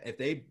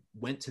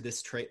to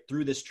this trade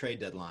through this trade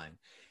deadline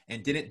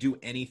and didn't do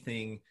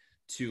anything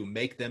to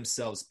make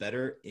themselves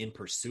better in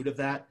pursuit of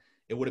that,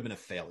 it would have been a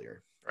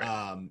failure.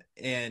 Right.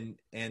 And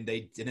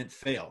they didn't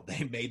fail.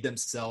 They made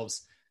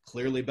themselves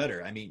clearly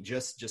better. I mean,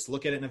 just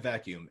look at it in a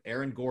vacuum.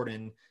 Aaron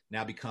Gordon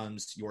now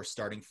becomes your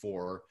starting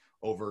four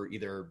over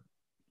either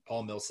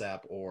Paul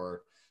Millsap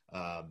or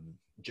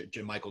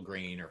Michael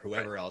Green or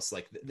whoever else.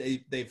 Like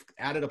they've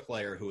added a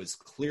player who is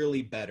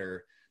clearly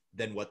better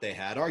than what they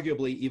had,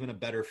 arguably even a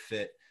better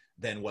fit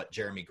than what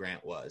Jeremy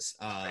Grant was.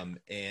 And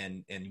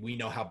we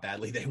know how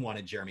badly they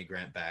wanted Jeremy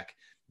Grant back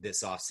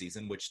this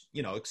offseason, which,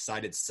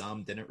 excited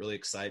some, didn't really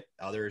excite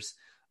others.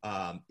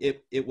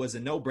 It was a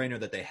no-brainer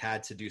that they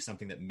had to do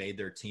something that made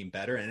their team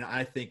better. And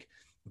I think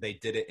they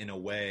did it in a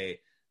way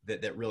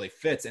that really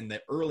fits. And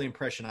the early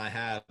impression I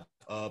have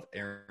of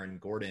Aaron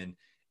Gordon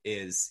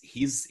is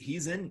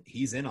he's in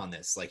on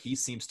this. Like, he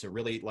seems to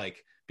really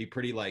be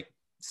pretty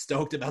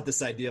stoked about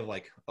this idea of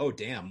oh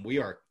damn,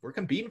 we're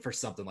competing for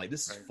something. Like,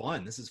 this is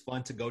fun. This is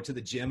fun to go to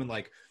the gym and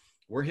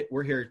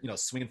we're here,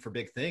 swinging for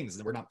big things,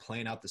 and we're not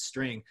playing out the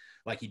string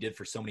like he did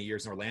for so many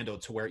years in Orlando,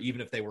 to where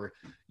even if they were,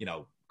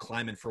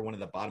 climbing for one of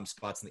the bottom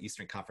spots in the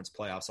Eastern Conference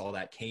playoffs, all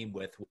that came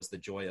with was the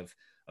joy of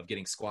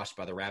getting squashed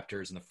by the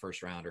Raptors in the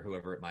first round or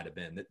whoever it might have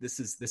been. This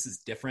is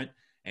different.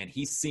 And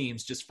he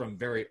seems, just from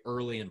very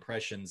early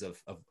impressions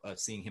of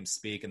seeing him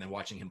speak and then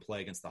watching him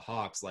play against the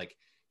Hawks, like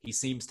he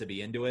seems to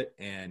be into it.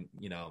 And,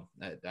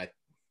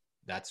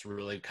 that's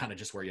really kind of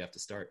just where you have to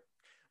start.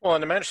 Well,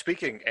 in a manner of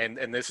speaking,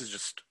 and this is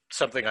just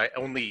something I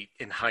only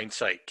in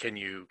hindsight can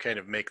you kind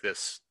of make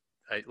this,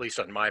 at least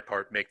on my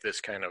part, make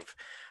this kind of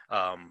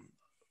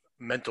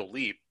mental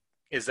leap,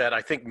 is that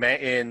I think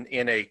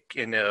in a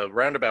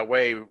roundabout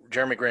way,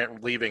 Jeremy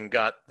Grant leaving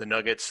got the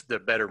Nuggets the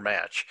better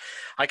match.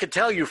 I can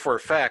tell you for a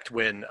fact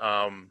when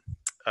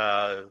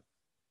the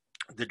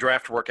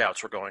draft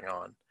workouts were going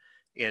on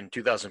in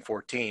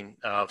 2014,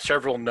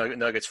 several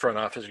Nuggets front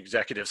office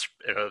executives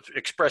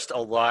expressed a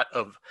lot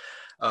of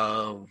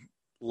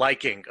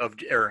liking of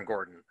Aaron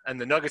Gordon, and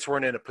the Nuggets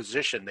weren't in a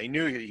position. They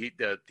knew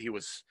that he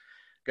was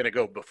going to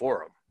go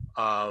before him,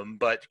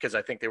 but because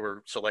I think they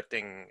were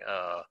selecting.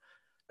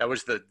 That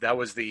was the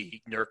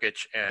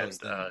Nurkic and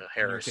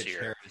Harris Nurkic,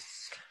 year.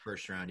 Harris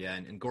first round, yeah,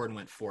 and Gordon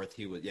went fourth.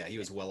 He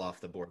was well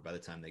off the board by the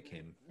time they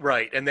came.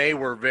 Right, and they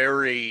were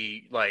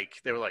very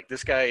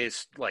this guy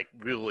is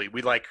really,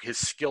 we like his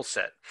skill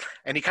set,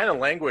 and he kind of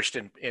languished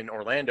in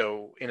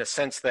Orlando in a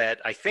sense that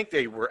I think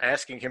they were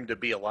asking him to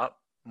be a lot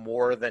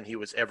more than he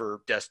was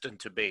ever destined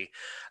to be.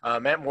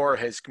 Matt Moore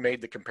has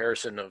made the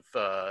comparison of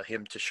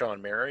him to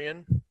Sean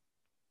Marion.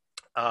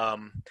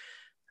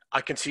 I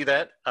can see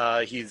that.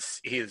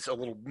 He's a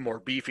little more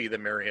beefy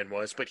than Marion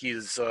was, but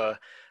he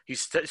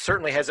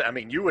certainly has. I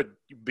mean, you would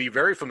be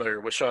very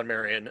familiar with Sean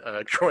Marion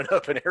growing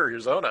up in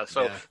Arizona.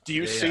 So, do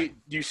you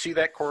see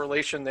that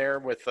correlation there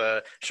with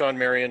Sean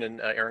Marion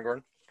and Aaron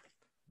Gordon?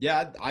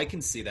 Yeah, I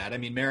can see that. I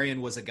mean, Marion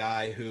was a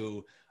guy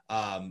who,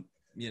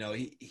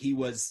 he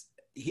was.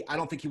 I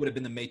don't think he would have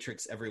been the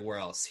Matrix everywhere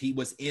else. He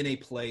was in a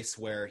place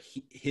where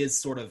his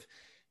sort of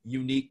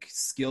unique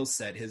skill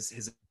set, his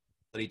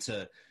ability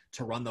to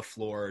run the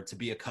floor, to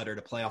be a cutter,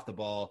 to play off the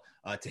ball,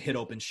 to hit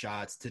open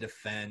shots, to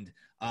defend.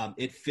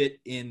 It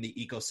fit in the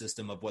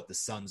ecosystem of what the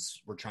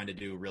Suns were trying to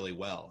do really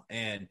well.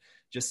 And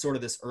just sort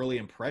of this early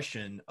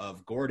impression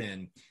of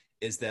Gordon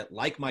is that,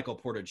 like Michael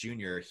Porter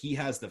Jr., he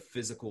has the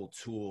physical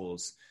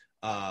tools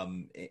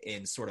and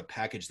sort of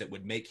package that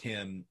would make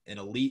him an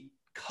elite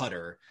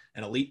cutter,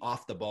 an elite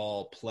off the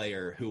ball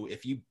player who,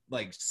 if you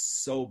like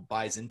so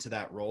buys into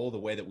that role, the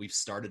way that we've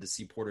started to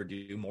see Porter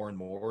do more and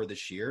more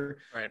this year,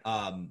 right.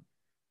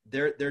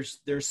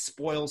 There's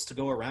spoils to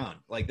go around.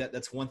 Like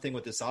that's one thing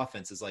with this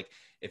offense is like,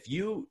 if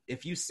you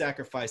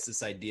sacrifice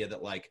this idea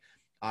that like,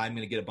 I'm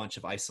going to get a bunch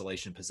of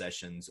isolation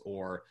possessions,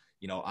 or,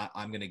 you know,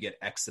 I'm going to get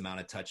X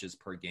amount of touches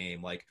per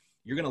game. Like,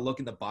 you're going to look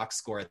at the box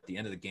score at the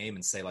end of the game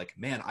and say like,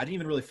 man, I didn't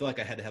even really feel like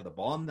I had to have the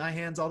ball in my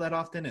hands all that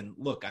often. And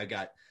look, I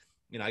got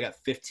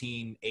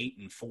 15, 8,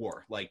 and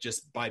 4, like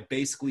just by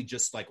basically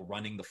just like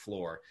running the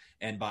floor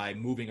and by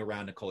moving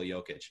around Nikola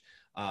Jokic.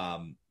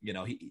 You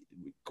know,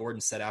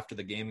 Gordon said after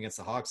the game against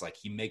the Hawks, like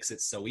he makes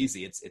it so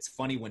easy. It's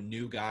funny when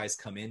new guys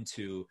come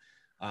into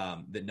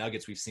the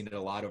Nuggets. We've seen it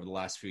a lot over the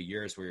last few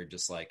years where you're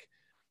just like,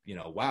 you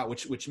know, wow,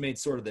 which made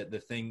sort of the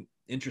thing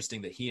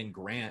interesting that he and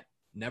Grant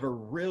never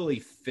really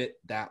fit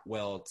that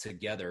well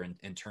together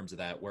in terms of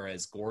that.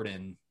 Whereas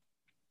Gordon,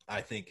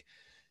 I think,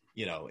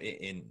 you know,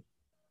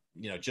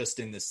 just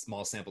in this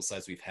small sample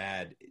size we've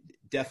had,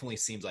 definitely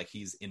seems like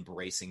he's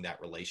embracing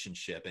that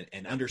relationship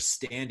and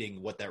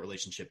understanding what that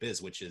relationship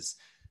is, which is,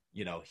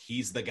 you know,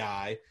 he's the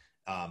guy.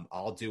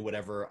 I'll do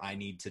whatever I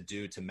need to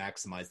do to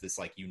maximize this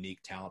like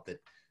unique talent that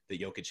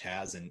Jokic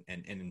has, and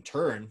in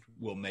turn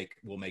will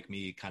make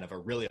me kind of a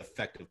really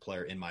effective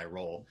player in my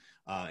role.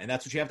 And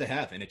that's what you have to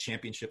have in a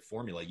championship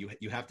formula.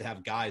 You have to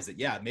have guys that,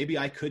 yeah, maybe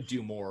I could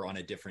do more on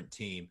a different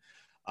team,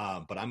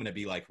 but I'm going to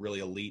be like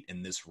really elite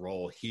in this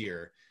role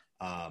here.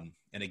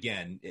 And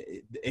again,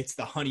 it's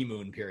the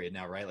honeymoon period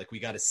now, right? Like we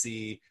got to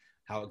see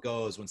how it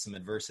goes when some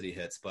adversity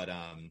hits, but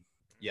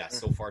yeah,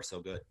 so far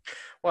so good.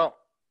 Well,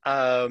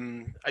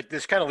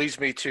 this kind of leads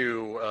me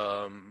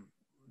to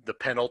the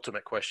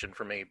penultimate question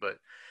for me, but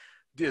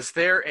is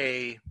there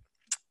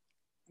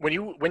when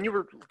you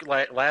were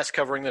last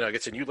covering the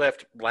Nuggets and you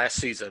left last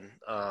season,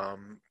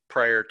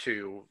 prior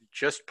to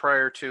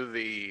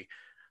the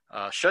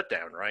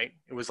shutdown, right?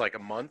 It was like a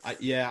month.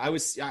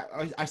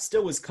 I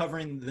still was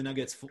covering the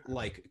Nuggets.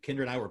 Like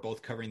Kendra and I were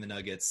both covering the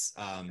Nuggets,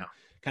 kind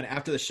of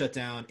after the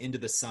shutdown into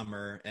the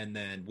summer. And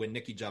then when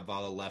Nicky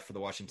Jhabvala left for the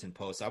Washington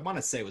Post, I want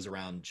to say it was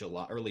around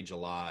early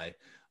July.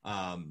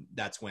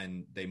 That's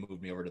when they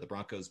moved me over to the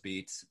Broncos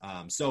beat.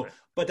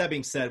 But that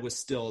being said, was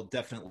still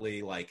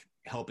definitely like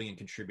helping and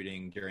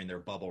contributing during their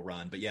bubble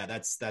run. But yeah,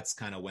 that's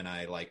kind of when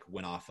I like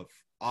went off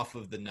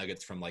of the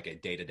Nuggets from like a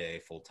day-to-day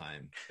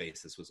full-time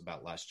basis, was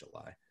about last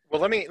July.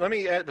 Well, let me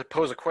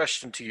pose a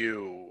question to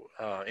you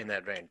in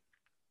that vein.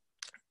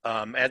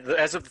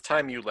 As of the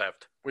time you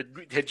left,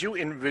 did you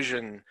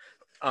envision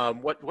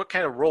what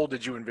kind of role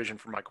did you envision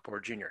for Michael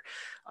Porter Jr.?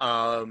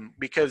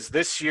 Because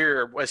this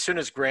year, as soon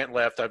as Grant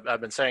left,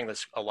 I've been saying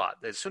this a lot.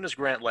 As soon as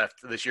Grant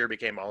left, this year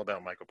became all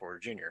about Michael Porter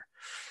Jr.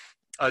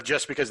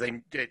 Just because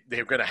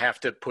they're going to have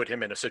to put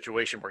him in a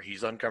situation where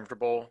he's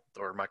uncomfortable,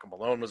 or Michael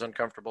Malone was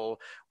uncomfortable,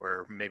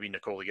 or maybe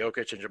Nikola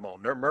Jokic and Jamal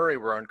Murray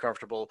were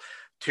uncomfortable,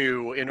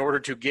 in order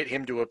to get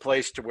him to a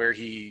place to where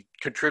he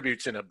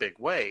contributes in a big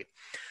way.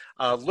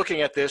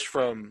 Looking at this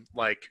from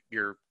like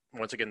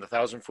once again, the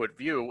 1,000-foot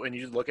view, and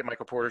you look at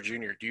Michael Porter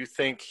Jr., do you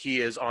think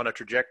he is on a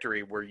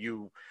trajectory where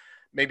you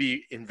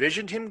maybe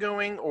envisioned him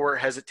going, or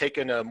has it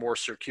taken a more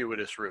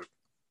circuitous route?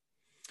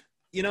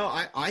 You know,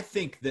 I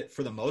think that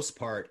for the most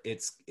part,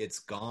 it's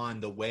gone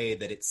the way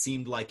that it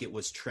seemed like it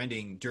was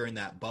trending during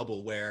that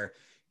bubble, where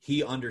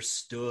he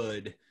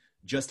understood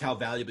just how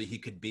valuable he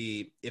could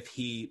be if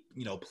he,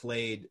 you know,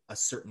 played a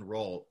certain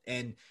role.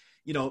 And,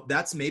 you know,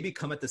 that's maybe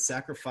come at the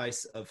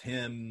sacrifice of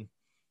him,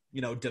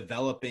 you know,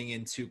 developing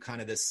into kind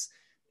of this,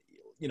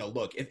 you know,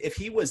 look, if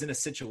he was in a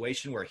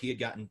situation where he had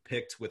gotten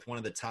picked with one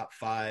of the top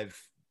 5,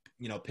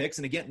 you know, picks,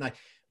 and again,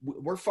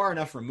 we're far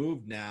enough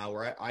removed now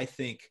where I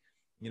think,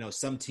 you know,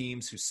 some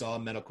teams who saw a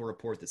medical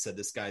report that said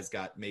this guy's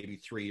got maybe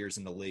 3 years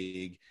in the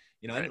league,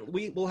 you know, and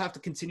we'll have to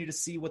continue to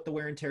see what the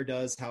wear and tear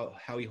does,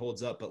 how he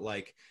holds up. But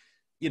like,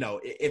 you know,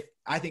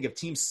 if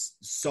teams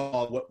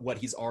saw what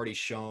he's already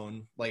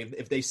shown, like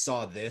if they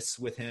saw this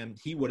with him,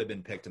 he would have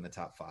been picked in the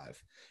top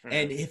 5. Mm-hmm.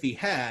 And if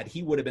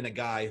he would have been a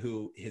guy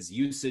who his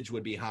usage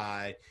would be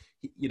high.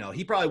 You know,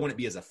 he probably wouldn't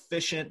be as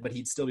efficient, but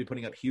he'd still be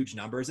putting up huge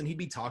numbers, and he'd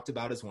be talked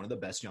about as one of the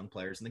best young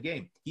players in the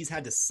game. He's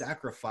had to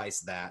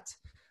sacrifice that,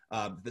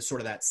 the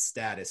sort of that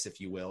status, if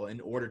you will, in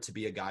order to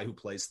be a guy who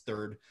plays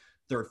third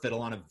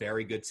fiddle on a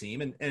very good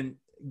team, and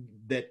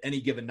that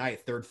any given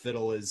night, third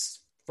fiddle is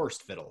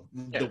first fiddle,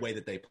 the way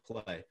that they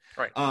play.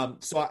 Right.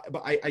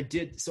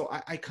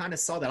 I kind of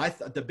saw that. I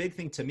thought the big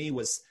thing to me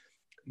was,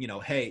 you know,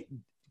 hey,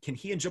 can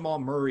he and Jamal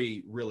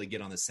Murray really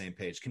get on the same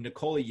page? Can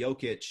Nikola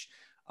Jokic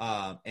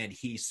and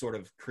he sort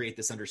of create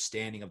this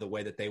understanding of the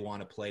way that they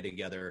want to play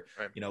together,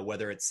 right? You know,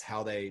 whether it's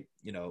how they,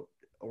 you know,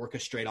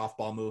 orchestrate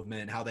off-ball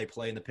movement, how they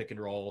play in the pick and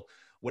roll,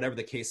 whatever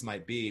the case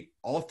might be.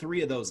 All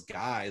 3 of those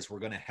guys were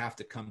going to have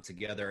to come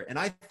together. And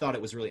I thought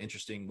it was really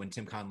interesting when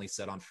Tim Connelly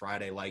said on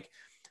Friday, like,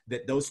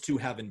 that those 2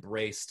 have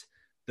embraced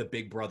the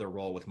big brother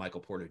role with Michael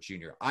Porter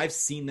Jr. I've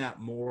seen that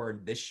more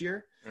this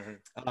year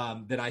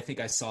than I think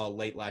I saw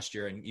late last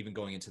year and even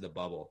going into the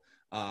bubble.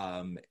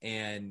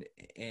 And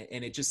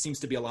it just seems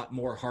to be a lot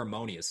more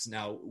harmonious.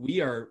 Now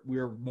we're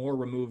more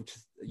removed,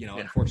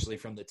 unfortunately,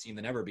 from the team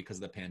than ever because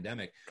of the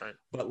pandemic. Right.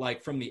 But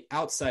like from the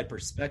outside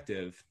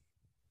perspective,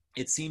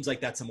 it seems like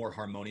that's a more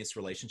harmonious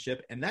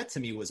relationship. And that to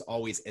me was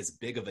always as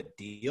big of a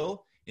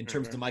deal in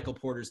terms of Michael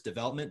Porter's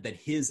development than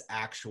his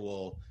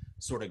actual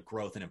sort of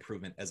growth and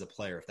improvement as a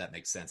player, if that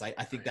makes sense. I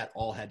think that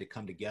all had to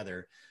come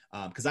together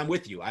because I'm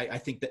with you. I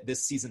think that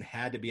this season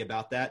had to be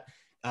about that.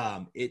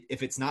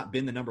 If it's not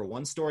been the number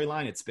one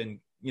storyline, it's been,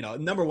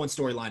 number one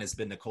storyline has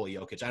been Nikola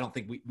Jokic. I don't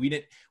think we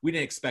didn't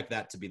expect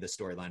that to be the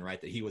storyline,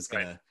 right? That he was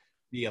going to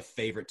be a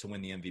favorite to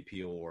win the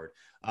MVP award.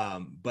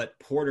 But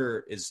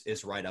Porter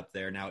is right up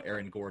there. Now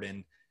Aaron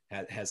Gordon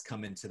has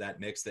come into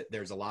that mix. That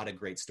there's a lot of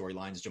great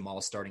storylines.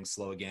 Jamal starting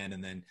slow again,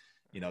 and then,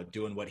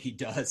 doing what he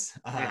does.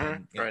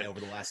 Over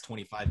the last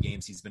 25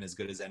 games, he's been as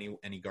good as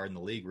any guard in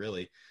the league,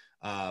 really.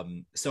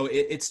 So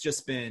it's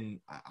just been,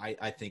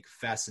 I think,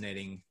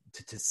 fascinating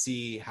to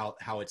see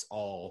how it's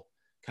all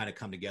kind of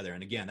come together.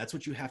 And again, that's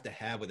what you have to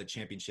have with a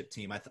championship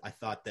team. I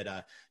thought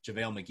that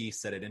JaVale McGee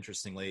said it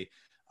interestingly.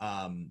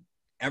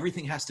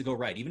 Everything has to go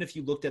right. Even if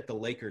you looked at the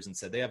Lakers and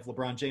said they have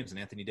LeBron James and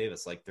Anthony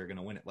Davis, like they're going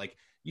to win it. Like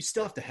you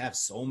still have to have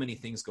so many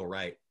things go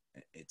right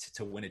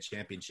to win a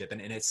championship.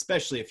 And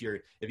especially if you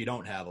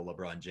don't have a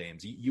LeBron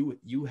James,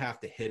 you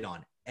have to hit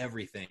on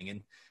everything.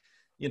 And,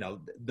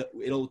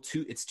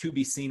 it's to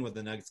be seen whether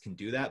the Nuggets can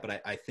do that.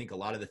 But I think a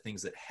lot of the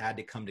things that had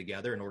to come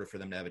together in order for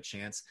them to have a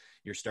chance,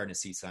 you're starting to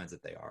see signs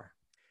that they are.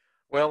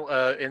 Well,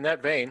 in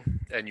that vein,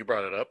 and you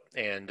brought it up,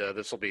 and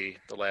this will be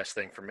the last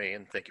thing for me,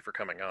 and thank you for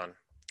coming on.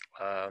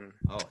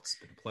 It's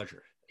been a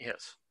pleasure.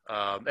 Yes.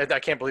 And I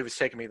can't believe it's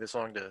taken me this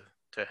long to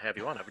have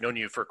you on. I've known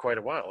you for quite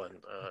a while, and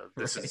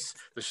this is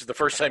the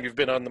first time you've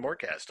been on the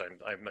Mortcast.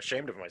 I'm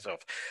ashamed of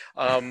myself.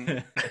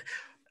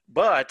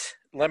 But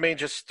let me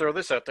just throw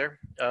this out there.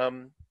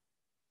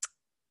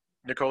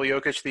 Nikola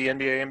Jokic, the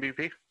NBA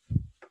MVP?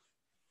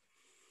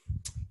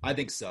 I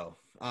think so.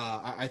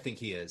 I think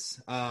he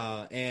is.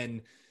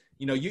 And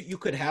you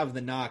could have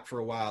the knock for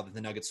a while that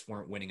the Nuggets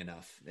weren't winning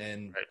enough,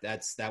 and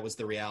that was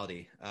the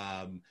reality.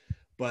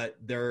 But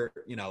they're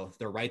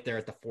right there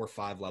at the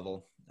 4-5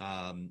 level,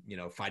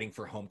 fighting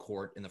for home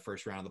court in the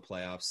first round of the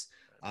playoffs.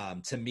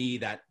 To me,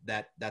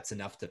 that's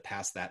enough to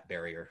pass that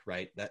barrier,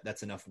 right?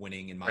 That's enough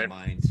winning in my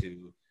mind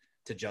to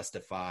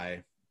justify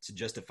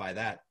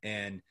that.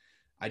 And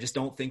I just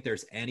don't think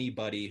there's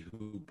anybody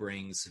who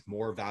brings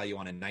more value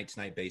on a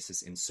night-to-night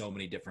basis in so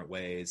many different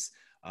ways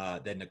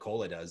than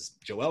Nikola does.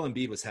 Joel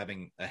Embiid was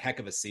having a heck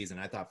of a season.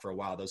 I thought for a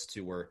while those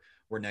two were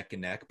neck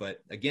and neck. But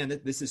again,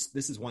 this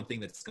is one thing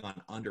that's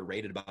gone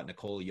underrated about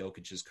Nikola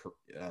Jokic's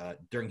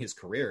during his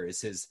career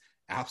is his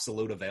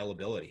absolute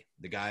availability.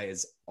 The guy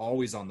is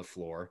always on the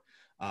floor.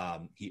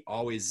 He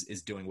always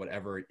is doing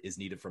whatever is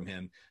needed from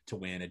him to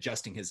win,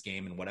 adjusting his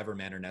game in whatever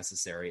manner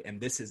necessary. And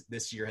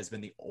this year has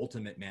been the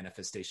ultimate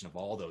manifestation of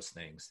all those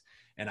things.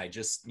 And I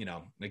just,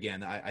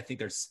 again, I think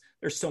there's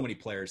so many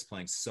players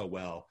playing so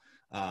well,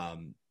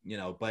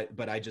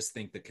 but I just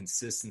think the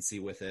consistency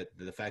with it,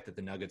 the fact that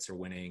the Nuggets are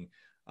winning,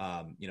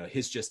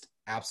 his just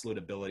absolute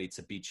ability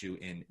to beat you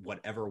in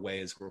whatever way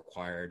is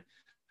required.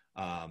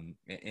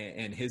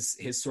 And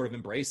his sort of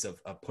embrace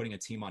of putting a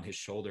team on his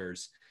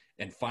shoulders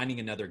and finding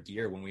another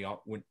gear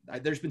when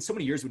there's been so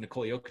many years with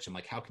Nikola Jokic, I'm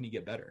like, how can he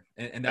get better?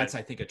 And that's,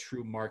 I think, a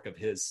true mark of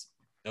his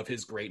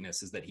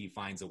greatness is that he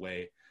finds a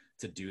way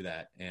to do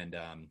that. And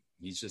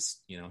he's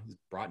just, he's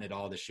brought in it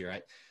all this year.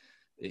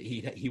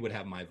 He would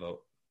have my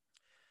vote.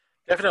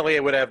 Definitely,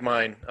 it would have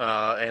mine.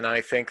 And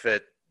I think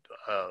that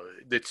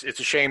it's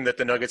a shame that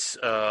the Nuggets,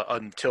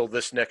 until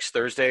this next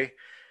Thursday,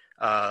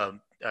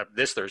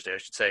 this Thursday, I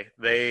should say,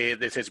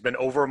 it's been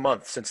over a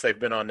month since they've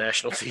been on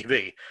national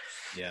TV.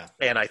 Yeah.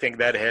 And I think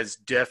that has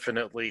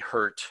definitely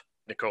hurt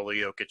Nikola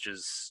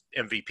Jokic's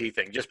MVP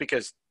thing, just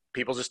because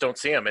people just don't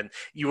see him. And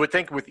you would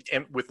think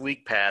with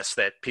League Pass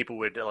that people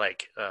would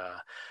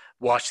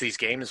watch these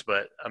games,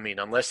 but I mean,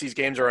 unless these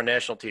games are on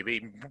national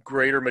TV,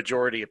 greater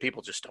majority of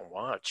people just don't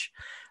watch.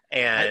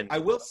 And I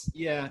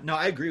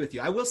agree with you.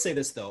 I will say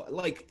this though,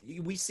 like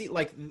we see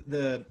like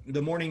the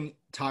morning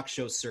talk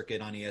show circuit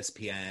on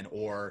ESPN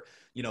or,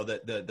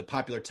 the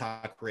popular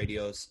talk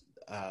radios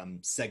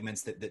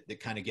segments that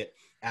kind of get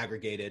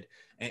aggregated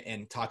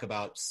and talk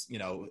about,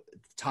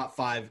 top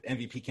 5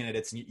 MVP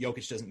candidates, and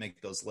Jokic doesn't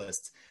make those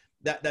lists.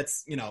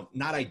 That's,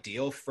 not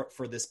ideal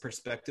for this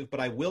perspective, but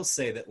I will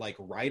say that like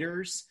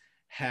writers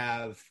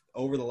have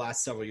over the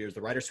last several years,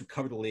 the writers who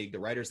cover the league, the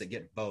writers that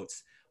get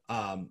votes,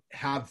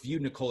 have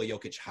viewed Nikola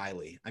Jokic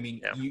highly. I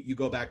mean, you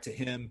go back to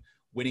him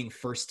winning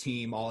first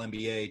team All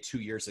NBA 2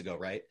 years ago,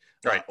 right?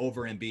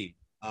 Over Embiid.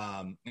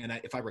 And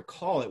if I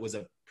recall, it was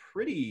a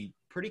pretty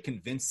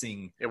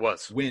convincing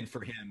win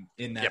for him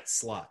in that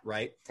slot,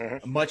 right?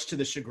 Mm-hmm. Much to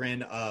the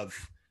chagrin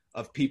of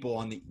people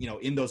on the,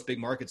 in those big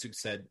markets who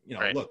said,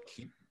 look,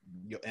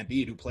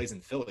 Embiid, who plays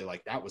in Philly,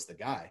 like that was the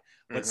guy.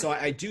 But so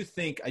I do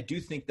think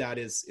that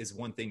is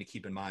one thing to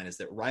keep in mind, is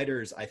that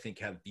writers, I think,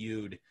 have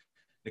viewed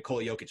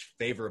Nikola Jokic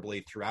favorably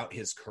throughout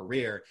his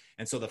career.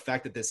 And so the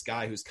fact that this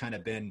guy who's kind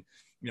of been,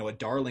 a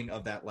darling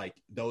of that, like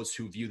those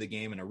who view the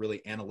game in a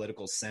really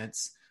analytical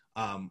sense,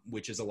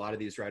 which is a lot of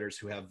these writers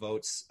who have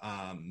votes.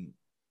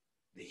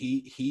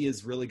 He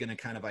is really going to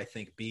kind of, I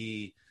think,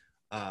 be,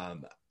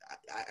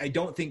 I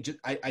don't think,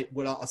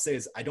 what I'll say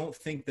is, I don't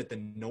think that the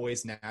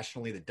noise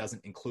nationally that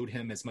doesn't include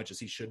him as much as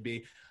he should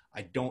be,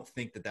 I don't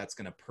think that that's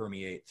going to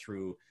permeate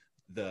through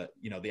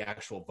the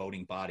actual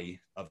voting body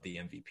of the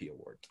MVP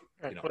award.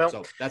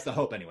 So that's the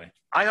hope anyway.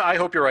 I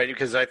hope you're right,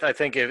 because I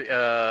think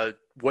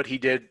what he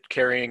did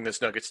carrying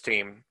this Nuggets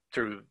team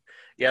through,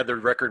 their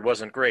record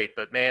wasn't great,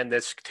 but man,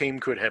 this team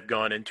could have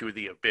gone into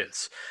the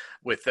abyss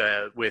with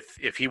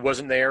if he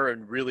wasn't there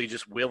and really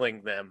just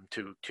willing them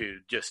to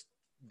just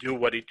do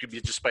what he could,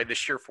 just by the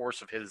sheer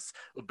force of his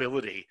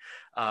ability,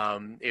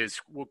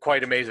 is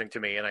quite amazing to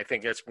me. And I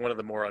think that's one of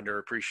the more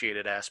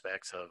underappreciated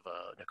aspects of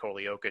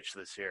Nikola Jokic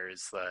this year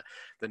is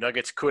the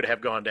Nuggets could have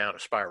gone down a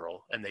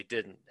spiral, and they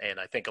didn't. And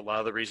I think a lot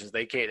of the reasons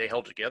they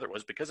held together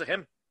was because of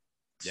him.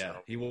 Yeah,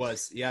 he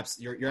was. Yeah,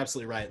 you're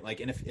absolutely right. Like,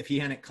 and if he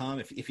hadn't come,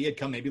 if he had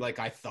come, maybe like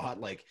I thought,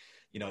 like,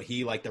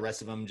 he, like the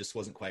rest of them, just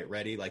wasn't quite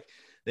ready. Like,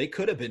 they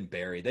could have been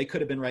buried. They could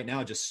have been right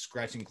now just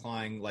scratching,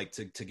 clawing, like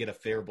to get a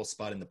favorable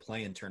spot in the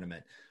play-in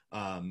tournament.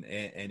 And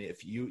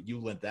if you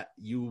let that,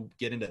 you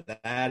get into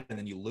that and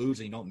then you lose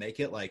and you don't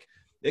make it, like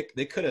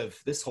they could have,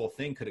 this whole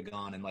thing could have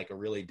gone in like a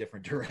really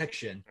different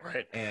direction.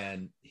 Right.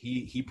 And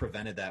he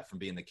prevented that from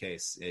being the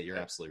case. You're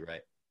absolutely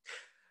right.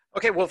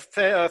 Okay, well,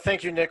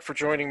 thank you, Nick, for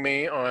joining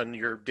me on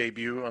your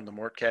debut on the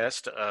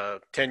Mortcast.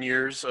 10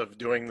 years of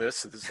doing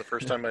this. This is the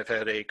first time I've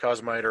had a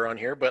Kosmider on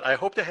here, but I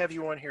hope to have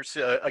you on here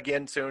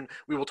again soon.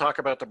 We will talk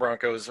about the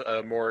Broncos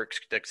more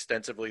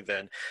extensively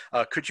then.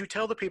 Could you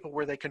tell the people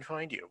where they can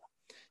find you?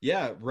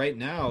 Yeah, right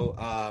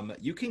now,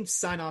 you can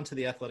sign on to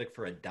The Athletic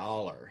for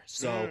 $1.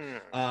 So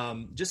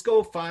just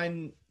go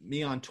find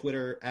me on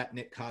Twitter at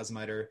Nick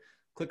Kosmider.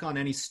 Click on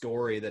any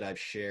story that I've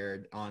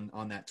shared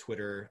on that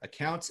Twitter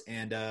account.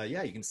 And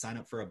you can sign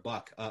up for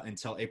 $1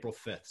 until April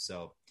 5th.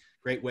 So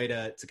great way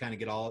to kind of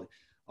get all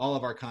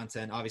of our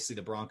content, obviously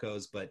the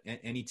Broncos, but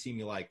any team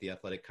you like. The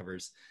Athletic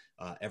covers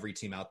every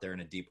team out there in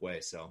a deep way.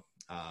 So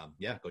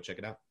go check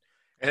it out.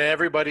 And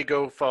everybody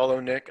go follow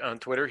Nick on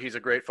Twitter. He's a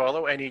great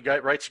follow, and he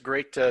writes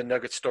great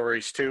Nugget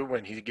stories too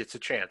when he gets a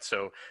chance.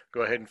 So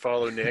go ahead and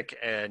follow Nick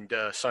and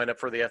sign up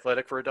for The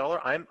Athletic for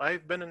 $1.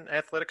 I've been an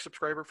Athletic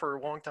subscriber for a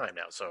long time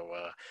now, so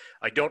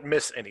I don't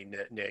miss any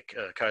Nick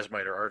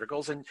Kosmider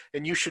articles, and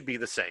you should be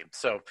the same.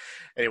 So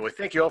anyway,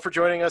 thank you all for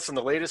joining us on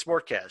the latest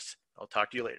Mortcast. I'll talk to you later.